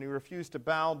man who, when he refused to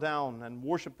bow down and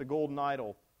worship the golden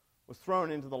idol, was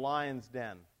thrown into the lion's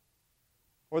den.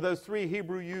 Or those 3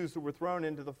 Hebrew youths who were thrown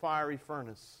into the fiery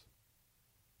furnace.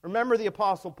 Remember the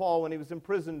Apostle Paul when he was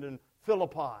imprisoned in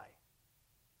Philippi.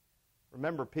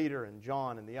 Remember Peter and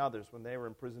John and the others when they were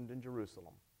imprisoned in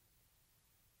Jerusalem.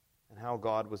 And how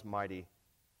God was mighty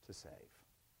to save.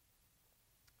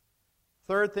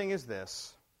 Third thing is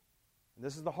this, and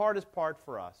this is the hardest part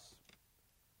for us.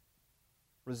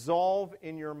 Resolve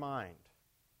in your mind.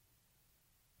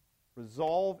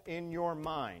 Resolve in your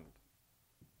mind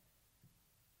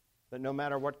that no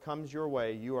matter what comes your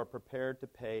way, you are prepared to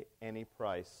pay any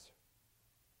price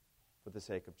for the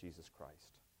sake of Jesus Christ.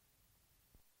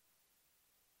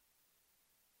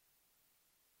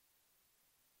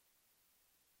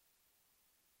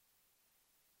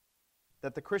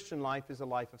 That the Christian life is a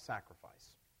life of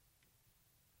sacrifice.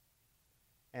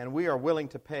 And we are willing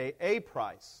to pay a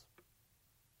price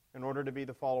in order to be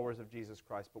the followers of Jesus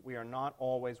Christ, but we are not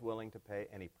always willing to pay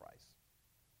any price.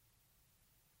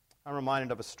 I'm reminded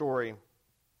of a story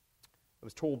that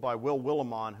was told by Will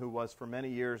Willimon, who was for many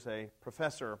years a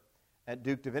professor at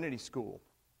Duke Divinity School.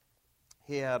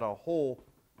 He had a whole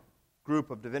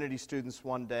group of divinity students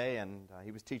one day, and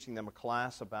he was teaching them a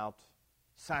class about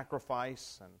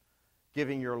sacrifice and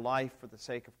giving your life for the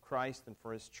sake of Christ and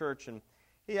for His church. And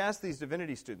he asked these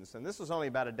divinity students, and this was only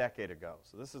about a decade ago,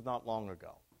 so this is not long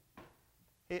ago.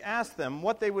 He asked them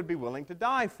what they would be willing to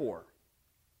die for.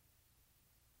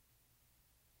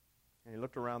 And he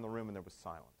looked around the room and there was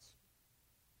silence.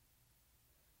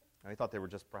 And he thought they were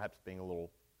just perhaps being a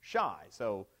little shy,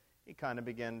 so he kind of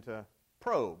began to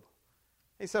probe.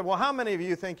 He said, well, how many of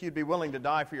you think you'd be willing to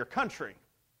die for your country?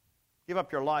 Give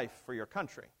up your life for your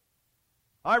country?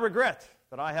 I regret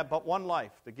that I have but one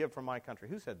life to give for my country.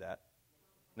 Who said that?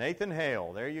 Nathan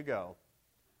Hale. There you go.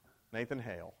 Nathan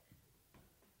Hale.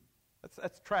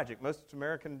 That's tragic. Most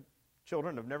American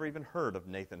children have never even heard of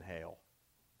Nathan Hale.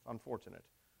 It's unfortunate.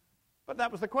 But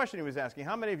that was the question he was asking.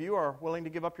 How many of you are willing to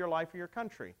give up your life for your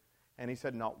country? And he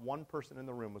said not one person in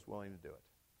the room was willing to do it.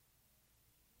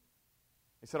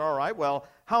 He said, all right, well,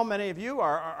 how many of you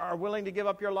are willing to give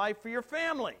up your life for your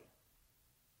family?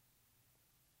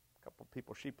 A couple of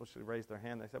people sheepishly raised their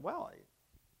hand. They said, well,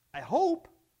 I hope,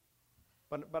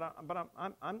 but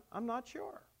I'm not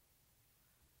sure.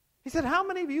 He said, how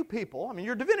many of you people, I mean,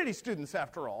 you're divinity students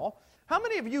after all, how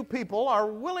many of you people are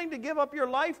willing to give up your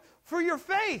life for your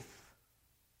faith?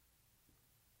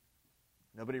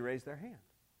 Nobody raised their hand.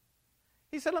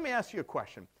 He said, let me ask you a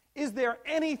question. Is there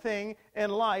anything in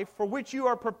life for which you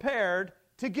are prepared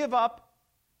to give up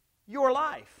your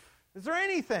life? Is there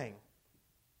anything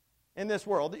in this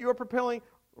world that you are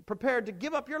prepared to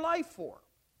give up your life for?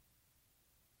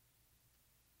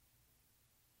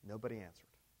 Nobody answered.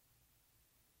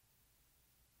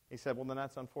 He said, well, then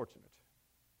that's unfortunate.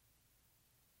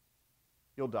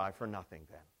 You'll die for nothing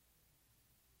then.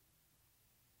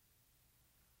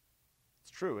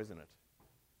 It's true, isn't it?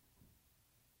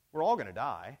 We're all going to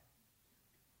die.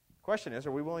 The question is,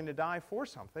 are we willing to die for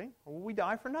something, or will we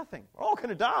die for nothing? We're all going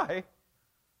to die.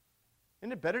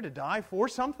 Isn't it better to die for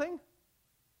something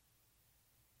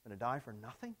than to die for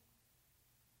nothing?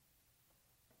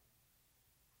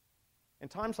 In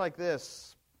times like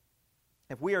this,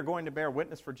 if we are going to bear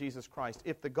witness for Jesus Christ,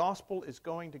 if the gospel is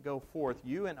going to go forth,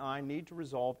 you and I need to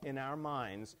resolve in our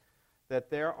minds that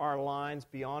there are lines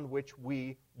beyond which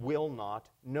we will not,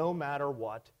 no matter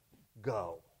what,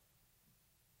 go.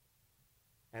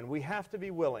 And we have to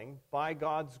be willing, by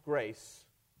God's grace,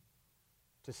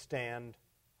 to stand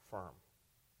firm.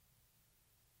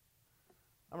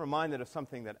 I'm reminded of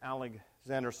something that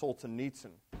Alexander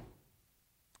Solzhenitsyn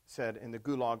said in the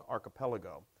Gulag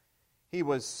Archipelago. He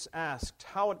was asked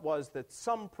how it was that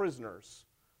some prisoners,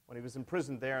 when he was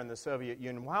imprisoned there in the Soviet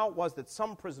Union, how it was that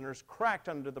some prisoners cracked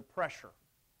under the pressure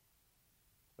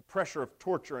of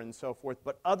torture and so forth,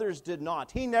 but others did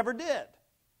not. He never did.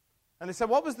 And they said,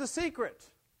 what was the secret?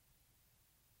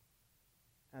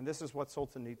 And this is what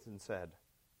Solzhenitsyn said.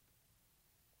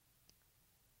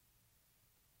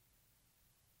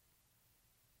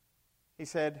 He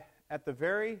said, at the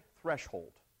very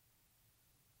threshold,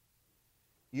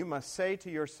 you must say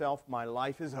to yourself, my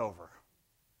life is over.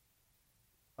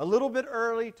 A little bit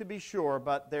early to be sure,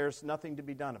 but there's nothing to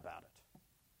be done about it.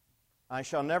 I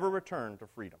shall never return to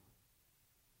freedom.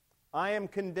 I am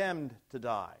condemned to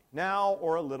die, now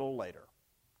or a little later.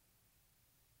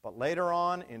 But later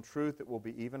on, in truth, it will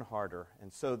be even harder,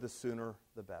 and so the sooner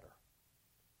the better.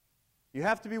 You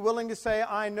have to be willing to say,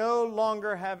 I no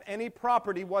longer have any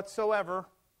property whatsoever.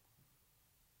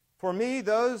 For me,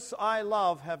 those I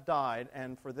love have died,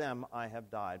 and for them I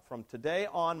have died. From today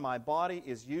on, my body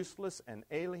is useless and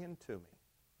alien to me.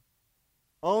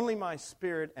 Only my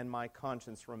spirit and my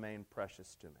conscience remain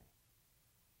precious to me.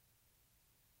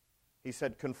 He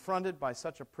said, confronted by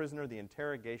such a prisoner, the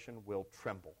interrogation will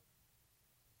tremble.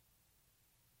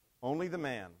 Only the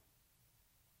man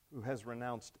who has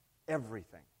renounced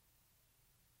everything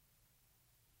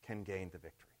can gain the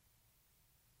victory.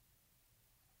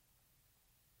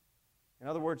 In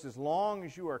other words, as long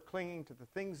as you are clinging to the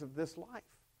things of this life,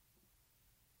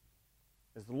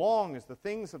 as long as the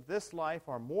things of this life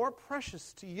are more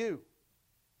precious to you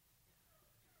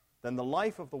than the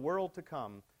life of the world to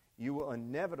come, you will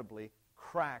inevitably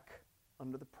crack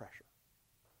under the pressure.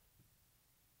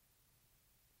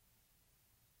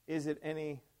 Is it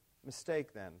any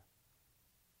mistake then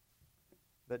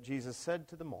that Jesus said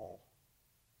to them all,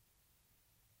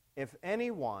 if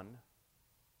anyone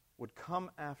would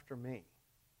come after me,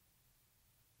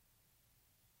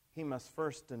 he must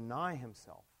first deny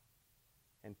himself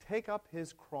and take up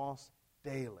his cross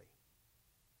daily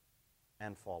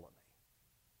and follow me.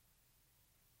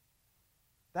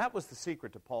 That was the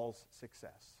secret to Paul's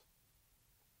success.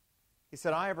 He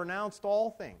said, I have renounced all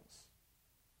things.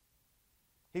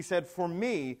 He said, for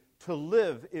me to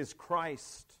live is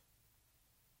Christ.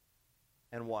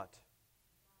 And what?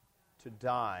 To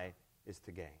die is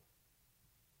to gain.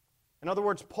 In other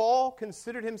words, Paul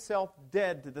considered himself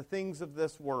dead to the things of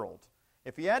this world.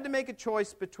 If he had to make a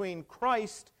choice between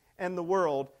Christ and the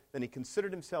world, then he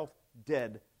considered himself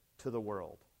dead to the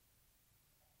world.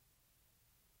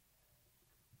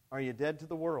 Are you dead to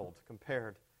the world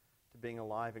compared to being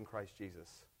alive in Christ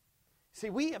Jesus? See,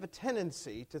 we have a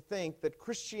tendency to think that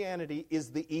Christianity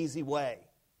is the easy way.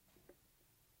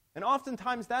 And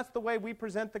oftentimes that's the way we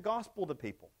present the gospel to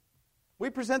people. We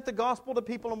present the gospel to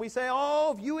people and we say,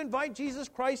 oh, if you invite Jesus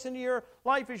Christ into your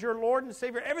life as your Lord and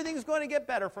Savior, everything's going to get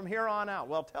better from here on out.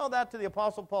 Well, tell that to the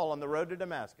Apostle Paul on the road to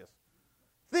Damascus.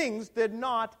 Things did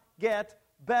not get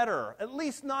better, at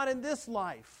least not in this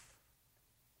life.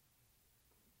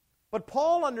 But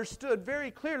Paul understood very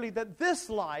clearly that this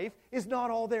life is not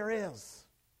all there is.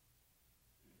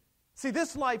 See,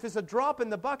 this life is a drop in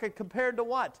the bucket compared to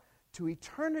what? To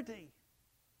eternity.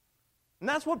 And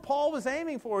that's what Paul was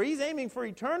aiming for. He's aiming for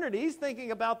eternity. He's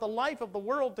thinking about the life of the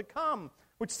world to come,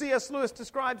 which C.S. Lewis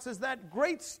describes as that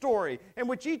great story in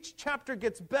which each chapter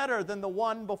gets better than the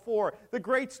one before, the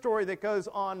great story that goes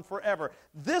on forever.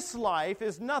 This life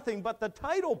is nothing but the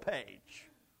title page.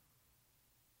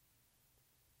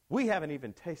 We haven't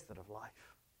even tasted of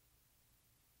life.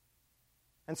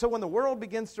 And so when the world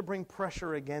begins to bring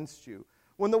pressure against you,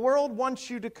 when the world wants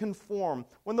you to conform,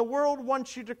 when the world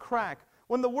wants you to crack,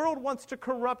 when the world wants to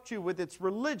corrupt you with its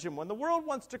religion, when the world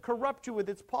wants to corrupt you with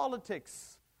its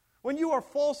politics, when you are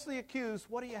falsely accused,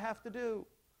 what do you have to do?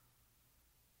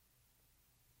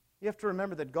 You have to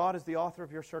remember that God is the author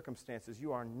of your circumstances.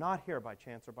 You are not here by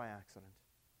chance or by accident.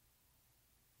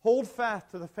 Hold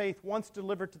fast to the faith once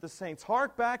delivered to the saints.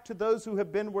 Hark back to those who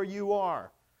have been where you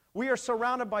are. We are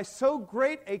surrounded by so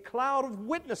great a cloud of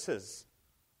witnesses.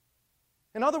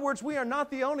 In other words, we are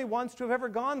not the only ones to have ever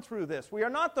gone through this. We are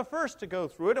not the first to go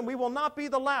through it, and we will not be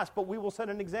the last, but we will set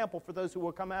an example for those who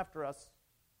will come after us.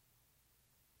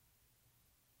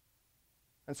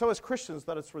 And so as Christians,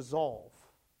 let us resolve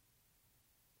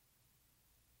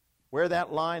where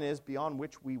that line is beyond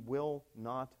which we will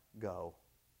not go.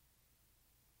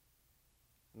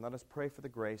 And let us pray for the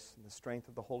grace and the strength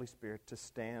of the Holy Spirit to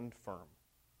stand firm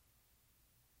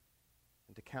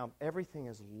and to count everything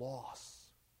as loss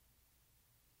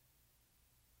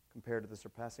compared to the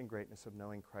surpassing greatness of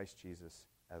knowing Christ Jesus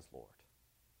as Lord.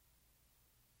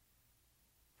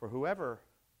 For whoever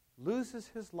loses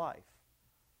his life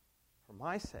for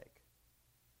my sake,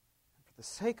 and for the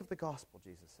sake of the gospel,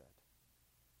 Jesus said,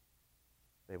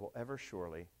 they will ever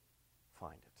surely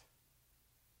find it.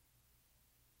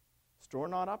 Store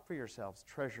not up for yourselves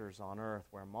treasures on earth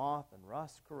where moth and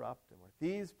rust corrupt and where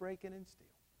thieves break in and steal.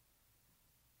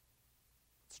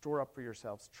 Store up for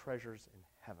yourselves treasures in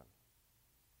heaven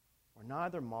where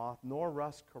neither moth nor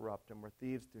rust corrupt and where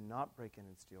thieves do not break in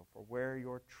and steal. For where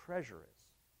your treasure is,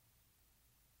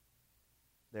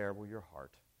 there will your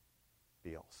heart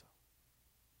be also.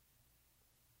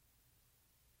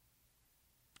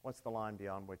 What's the line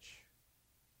beyond which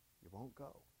you won't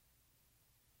go?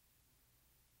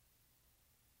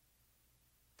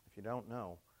 If you don't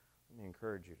know, let me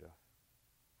encourage you to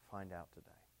find out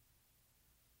today.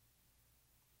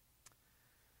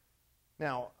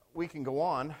 Now, we can go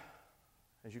on.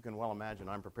 As you can well imagine,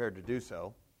 I'm prepared to do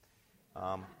so.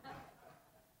 But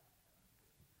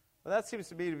that seems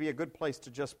to me to be a good place to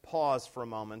just pause for a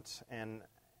moment and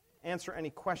answer any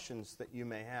questions that you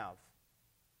may have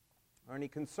or any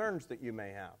concerns that you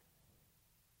may have.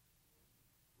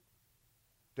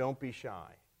 Don't be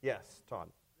shy. Yes, Todd.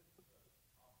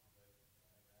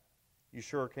 You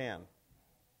sure can.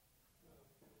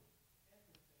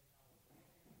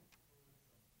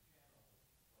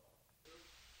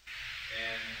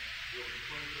 And it was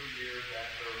 22 years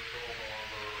after Pearl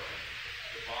Harbor and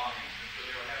the bombings, and so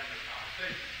they were having this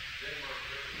conversation. Then Mark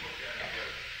Griffin looked at him and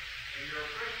goes, "And you're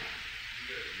a Christian?" He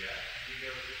goes, "Yeah." He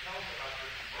goes, "So tell us about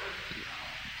your conversion."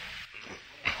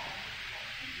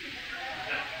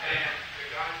 And the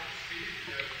guys were seated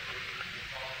together, they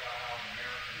talked about how an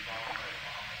American bomb had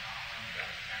bombed an island,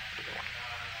 got captured at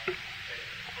China, they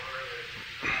converted,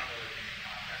 not really came in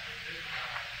contact with this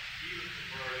guy. He was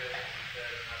converted and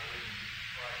said, "I believe in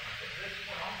Jesus Christ." And I said, "This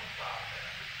went on to stop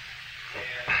there."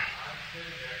 And I'm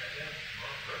sitting there, and then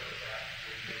Mark Griffith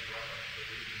actually made reference to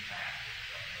reading Acts at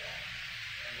some point.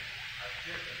 And I was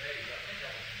just amazed. I think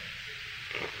that was in the 60s,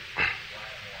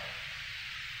 black and white.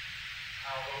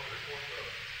 How over the course of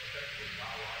effectively my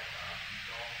lifetime, you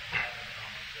don't have a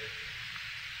conversation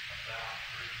about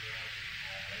Christianity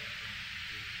on mainstream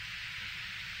TV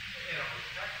in a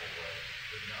respectful way,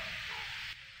 but no.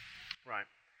 Right.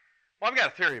 Well, I've got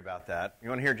a theory about that. You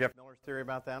want to hear Jeff Miller's theory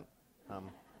about that?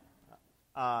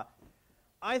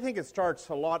 I think it starts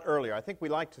a lot earlier. I think we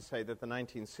like to say that the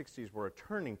 1960s were a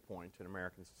turning point in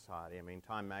American society. I mean,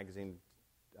 Time magazine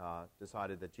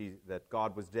decided that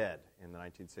God was dead in the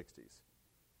 1960s.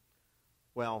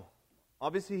 Well,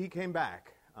 obviously he came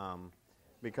back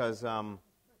because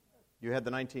you had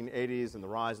the 1980s and the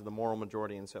rise of the moral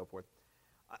majority and so forth.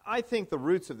 I think the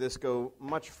roots of this go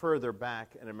much further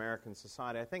back in American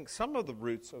society. I think some of the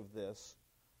roots of this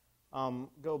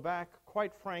go back,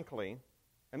 quite frankly,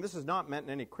 and this is not meant in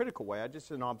any critical way, just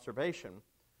an observation,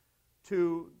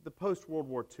 to the post-World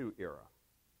War II era.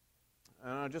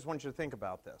 And I just want you to think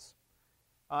about this.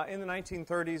 In the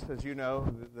 1930s, as you know,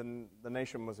 the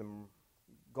nation was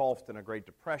engulfed in a Great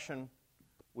Depression.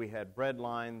 We had bread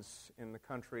lines in the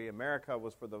country. America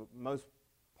was, for the most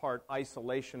part,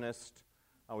 isolationist.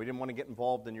 We didn't want to get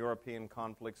involved in European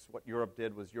conflicts. What Europe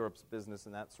did was Europe's business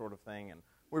and that sort of thing. And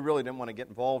we really didn't want to get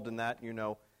involved in that. You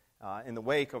know, in the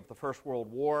wake of the First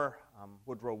World War,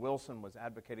 Woodrow Wilson was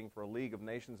advocating for a League of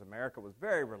Nations. America was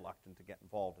very reluctant to get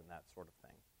involved in that sort of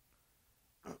thing.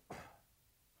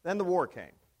 Then the war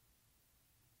came.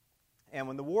 And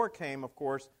when the war came, of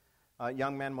course,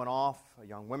 young men went off,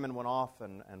 young women went off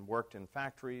and worked in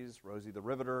factories. Rosie the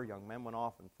Riveter, young men went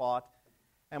off and fought.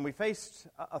 And we faced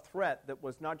a threat that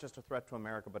was not just a threat to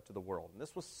America, but to the world. And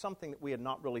this was something that we had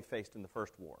not really faced in the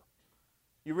First War.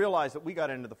 You realize that we got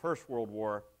into the First World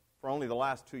War for only the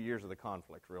last 2 years of the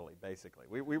conflict, really, basically.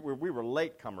 We were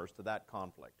latecomers to that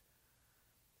conflict.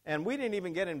 And we didn't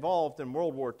even get involved in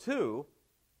World War II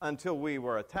until we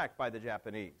were attacked by the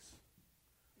Japanese.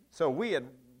 So we had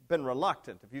been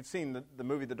reluctant. If you've seen the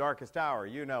movie The Darkest Hour,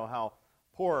 you know how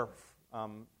poor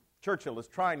Churchill is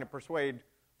trying to persuade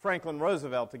Franklin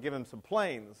Roosevelt to give him some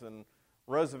planes. And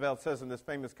Roosevelt says in this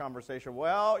famous conversation,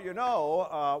 "Well, you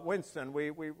know, Winston,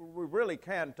 we really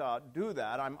can't do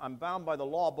that. I'm bound by the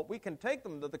law, but we can take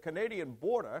them to the Canadian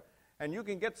border, and you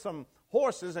can get some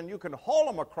horses, and you can haul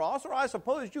them across, or I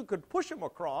suppose you could push them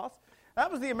across." That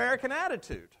was the American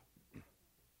attitude.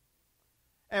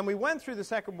 And we went through the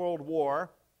Second World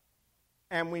War,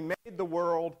 and we made the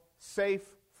world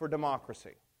safe for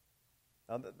democracy.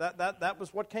 That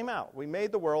was what came out. We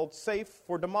made the world safe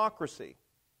for democracy.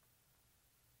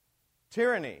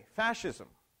 Tyranny, fascism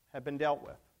had been dealt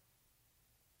with.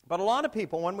 But a lot of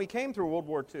people, when we came through World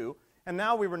War II, and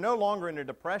now we were no longer in a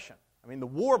depression. I mean, the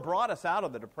war brought us out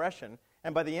of the depression,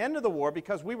 and by the end of the war,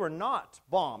 because we were not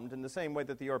bombed in the same way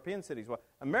that the European cities were,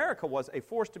 America was a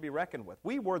force to be reckoned with.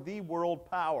 We were the world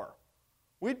power.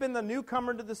 We'd been the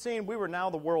newcomer to the scene. We were now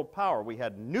the world power. We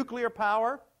had nuclear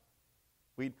power.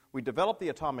 We developed the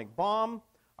atomic bomb.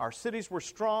 Our cities were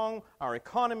strong. Our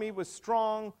economy was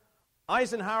strong.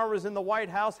 Eisenhower was in the White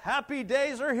House. Happy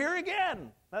days are here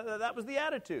again. That was the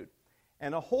attitude.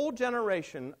 And a whole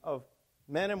generation of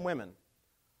men and women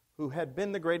who had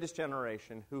been the greatest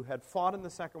generation, who had fought in the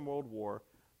Second World War,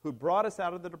 who brought us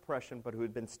out of the Depression, but who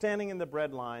had been standing in the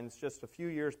bread lines just a few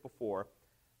years before,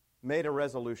 made a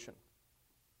resolution.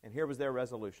 And here was their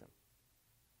resolution.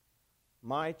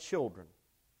 My children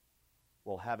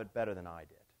will have it better than I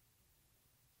did.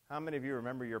 How many of you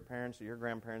remember your parents or your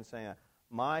grandparents saying,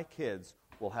 "My kids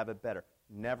will have it better.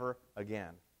 Never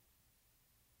again."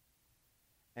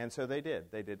 And so they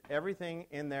did. They did everything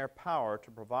in their power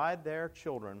to provide their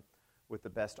children with the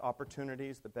best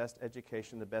opportunities, the best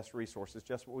education, the best resources,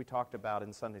 just what we talked about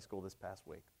in Sunday school this past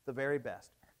week. The very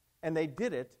best. And they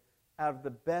did it out of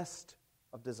the best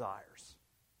of desires.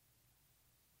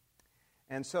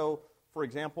 And so for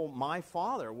example, my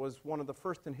father was one of the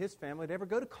first in his family to ever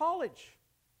go to college.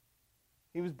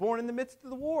 He was born in the midst of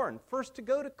the war and first to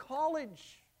go to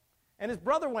college. And his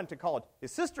brother went to college.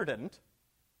 His sister didn't.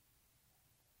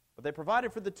 But they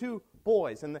provided for the two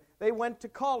boys, and they went to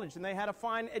college, and they had a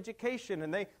fine education,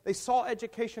 and they saw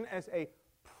education as a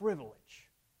privilege.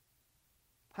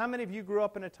 How many of you grew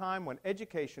up in a time when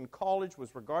education, college,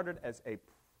 was regarded as a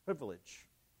privilege?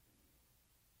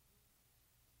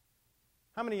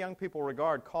 How many young people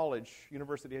regard college,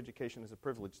 university education as a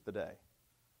privilege today?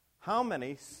 How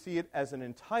many see it as an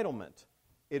entitlement?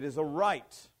 It is a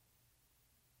right.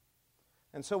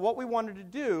 And so what we wanted to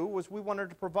do was we wanted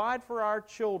to provide for our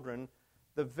children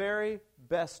the very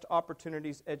best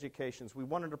opportunities, educations. We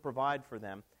wanted to provide for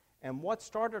them. And what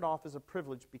started off as a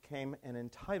privilege became an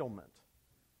entitlement.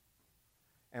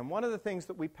 And one of the things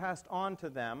that we passed on to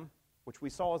them, which we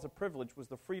saw as a privilege, was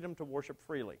the freedom to worship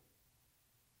freely.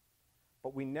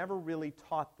 But we never really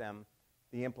taught them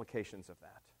the implications of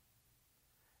that.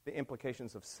 The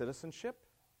implications of citizenship,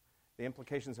 the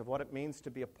implications of what it means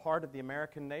to be a part of the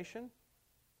American nation.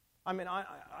 I mean,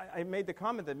 I made the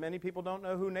comment that many people don't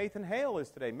know who Nathan Hale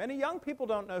is today. Many young people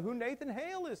don't know who Nathan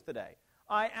Hale is today.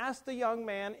 I asked a young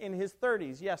man in his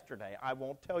 30s yesterday, I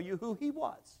won't tell you who he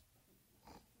was,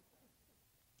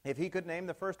 if he could name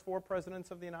the first 4 presidents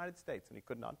of the United States, and he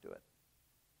could not do it.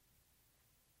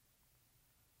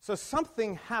 So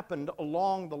something happened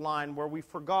along the line where we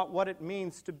forgot what it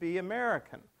means to be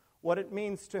American, what it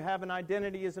means to have an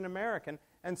identity as an American,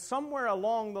 and somewhere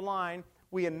along the line,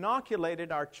 we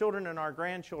inoculated our children and our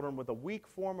grandchildren with a weak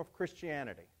form of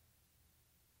Christianity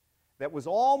that was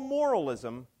all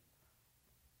moralism,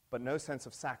 but no sense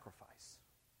of sacrifice.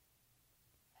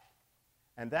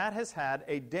 And that has had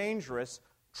a dangerous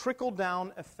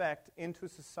trickle-down effect into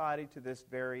society to this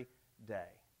very day.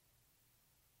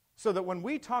 So that when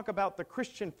we talk about the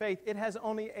Christian faith, it has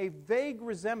only a vague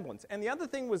resemblance. And the other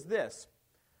thing was this,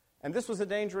 and this was a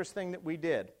dangerous thing that we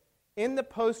did. In the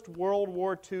post-World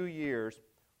War II years,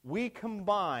 we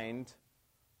combined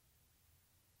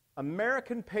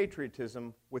American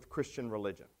patriotism with Christian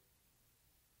religion.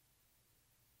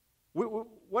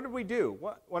 What did we do?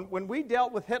 When we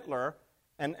dealt with Hitler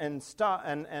and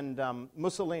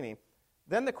Mussolini,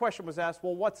 then the question was asked,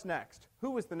 well, what's next?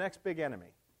 Who was the next big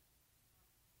enemy?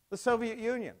 The Soviet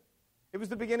Union. It was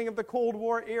the beginning of the Cold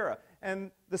War era.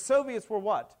 And the Soviets were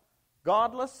what?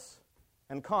 Godless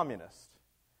and communist.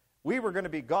 We were going to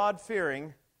be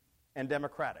God-fearing and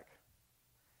democratic.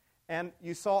 And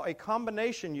you saw a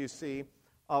combination, you see,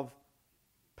 of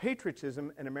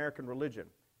patriotism and American religion.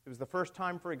 It was the first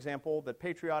time, for example, that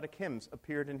patriotic hymns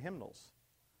appeared in hymnals.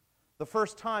 The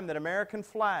first time that American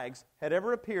flags had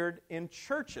ever appeared in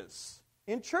churches,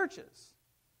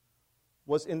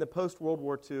 was in the post-World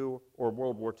War II or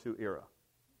World War II era.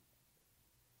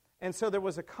 And so there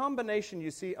was a combination, you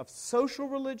see, of social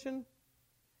religion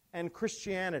and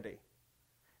Christianity.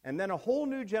 And then a whole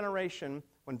new generation,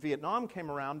 when Vietnam came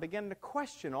around, began to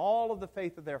question all of the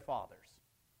faith of their fathers.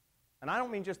 And I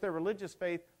don't mean just their religious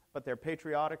faith, but their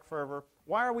patriotic fervor.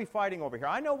 Why are we fighting over here?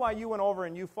 I know why you went over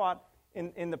and you fought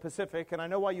in the Pacific, and I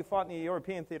know why you fought in the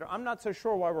European theater. I'm not so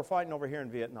sure why we're fighting over here in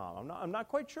Vietnam. I'm not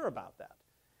quite sure about that.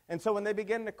 And so when they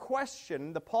began to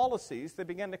question the policies, they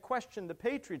began to question the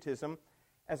patriotism,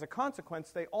 as a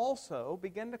consequence, they also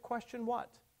began to question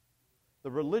what?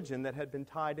 The religion that had been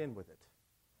tied in with it.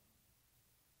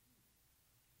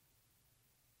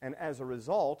 And as a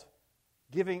result,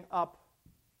 giving up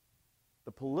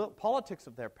the politics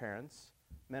of their parents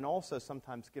meant also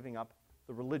sometimes giving up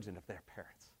the religion of their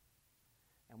parents.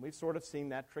 And we've sort of seen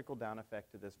that trickle-down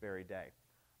effect to this very day.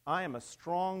 I am a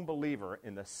strong believer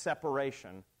in the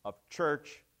separation of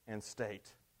church and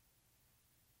state.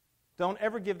 Don't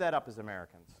ever give that up as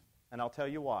Americans. And I'll tell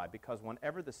you why. Because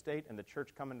whenever the state and the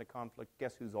church come into conflict,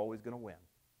 guess who's always going to win?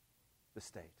 The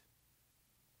state.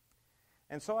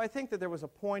 And so I think that there was a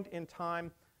point in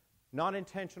time, not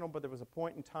intentional, but there was a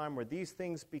point in time where these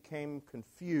things became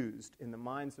confused in the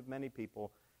minds of many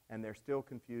people, and they're still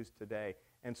confused today.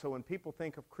 And so when people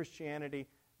think of Christianity,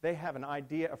 they have an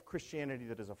idea of Christianity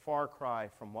that is a far cry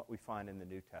from what we find in the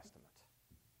New Testament.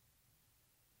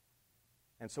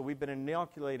 And so we've been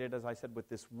inoculated, as I said, with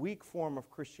this weak form of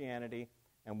Christianity,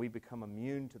 and we become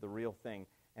immune to the real thing.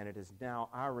 And it is now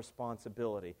our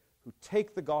responsibility, who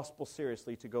take the gospel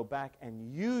seriously, to go back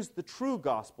and use the true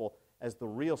gospel as the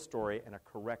real story and a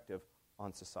corrective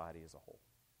on society as a whole.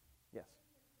 Yes?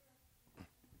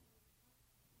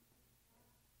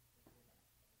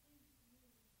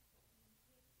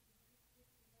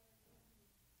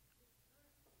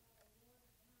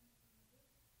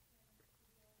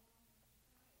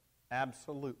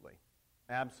 Absolutely.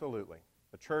 Absolutely.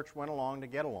 The church went along to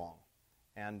get along.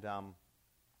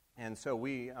 And so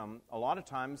we, a lot of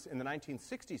times in the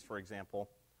 1960s, for example,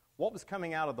 what was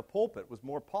coming out of the pulpit was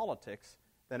more politics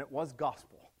than it was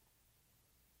gospel.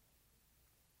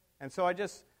 And so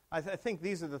I think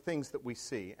these are the things that we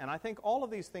see. And I think all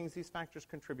of these things, these factors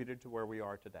contributed to where we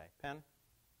are today. Pen?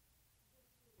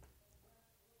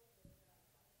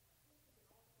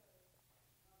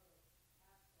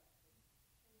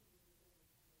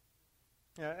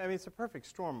 Yeah, I mean, it's a perfect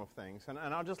storm of things. And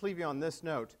I'll just leave you on this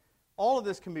note. All of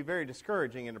this can be very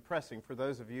discouraging and depressing for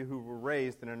those of you who were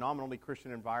raised in a nominally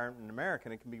Christian environment in America,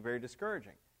 and it can be very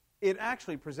discouraging. It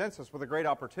actually presents us with a great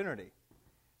opportunity,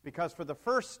 because for the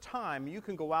first time, you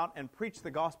can go out and preach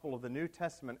the gospel of the New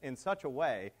Testament in such a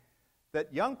way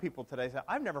that young people today say,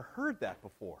 I've never heard that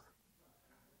before.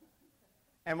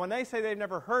 And when they say they've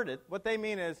never heard it, what they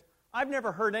mean is, I've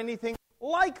never heard anything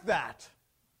like that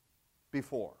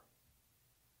before,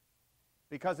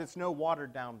 because it's no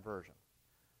watered-down version.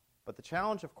 But the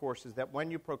challenge, of course, is that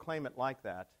when you proclaim it like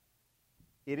that,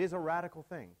 it is a radical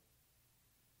thing.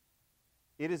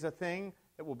 It is a thing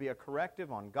that will be a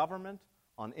corrective on government,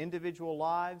 on individual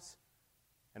lives,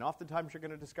 and oftentimes you're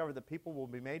going to discover that people will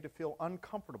be made to feel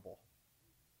uncomfortable.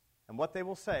 And what they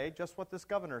will say, just what this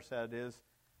governor said, is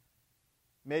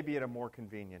maybe at a more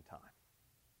convenient time.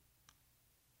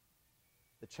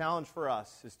 The challenge for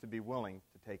us is to be willing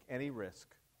to take any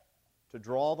risk, to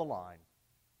draw the line,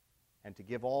 and to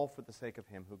give all for the sake of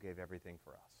Him who gave everything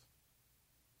for us.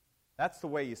 That's the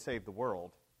way you save the world.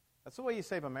 That's the way you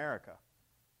save America.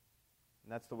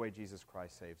 And that's the way Jesus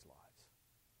Christ saves lives.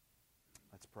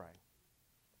 Let's pray.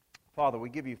 Father, we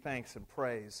give you thanks and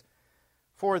praise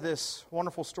for this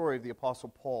wonderful story of the Apostle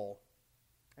Paul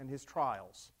and his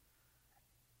trials.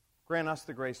 Grant us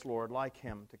the grace, Lord, like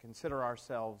him, to consider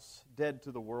ourselves dead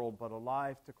to the world but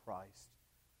alive to Christ.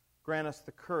 Grant us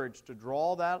the courage to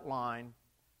draw that line,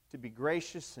 to be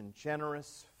gracious and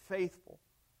generous, faithful,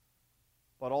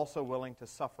 but also willing to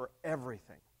suffer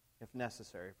everything, if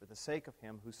necessary, for the sake of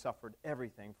Him who suffered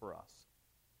everything for us,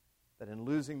 that in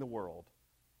losing the world,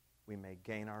 we may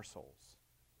gain our souls.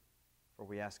 For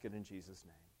we ask it in Jesus'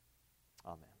 name.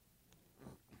 Amen.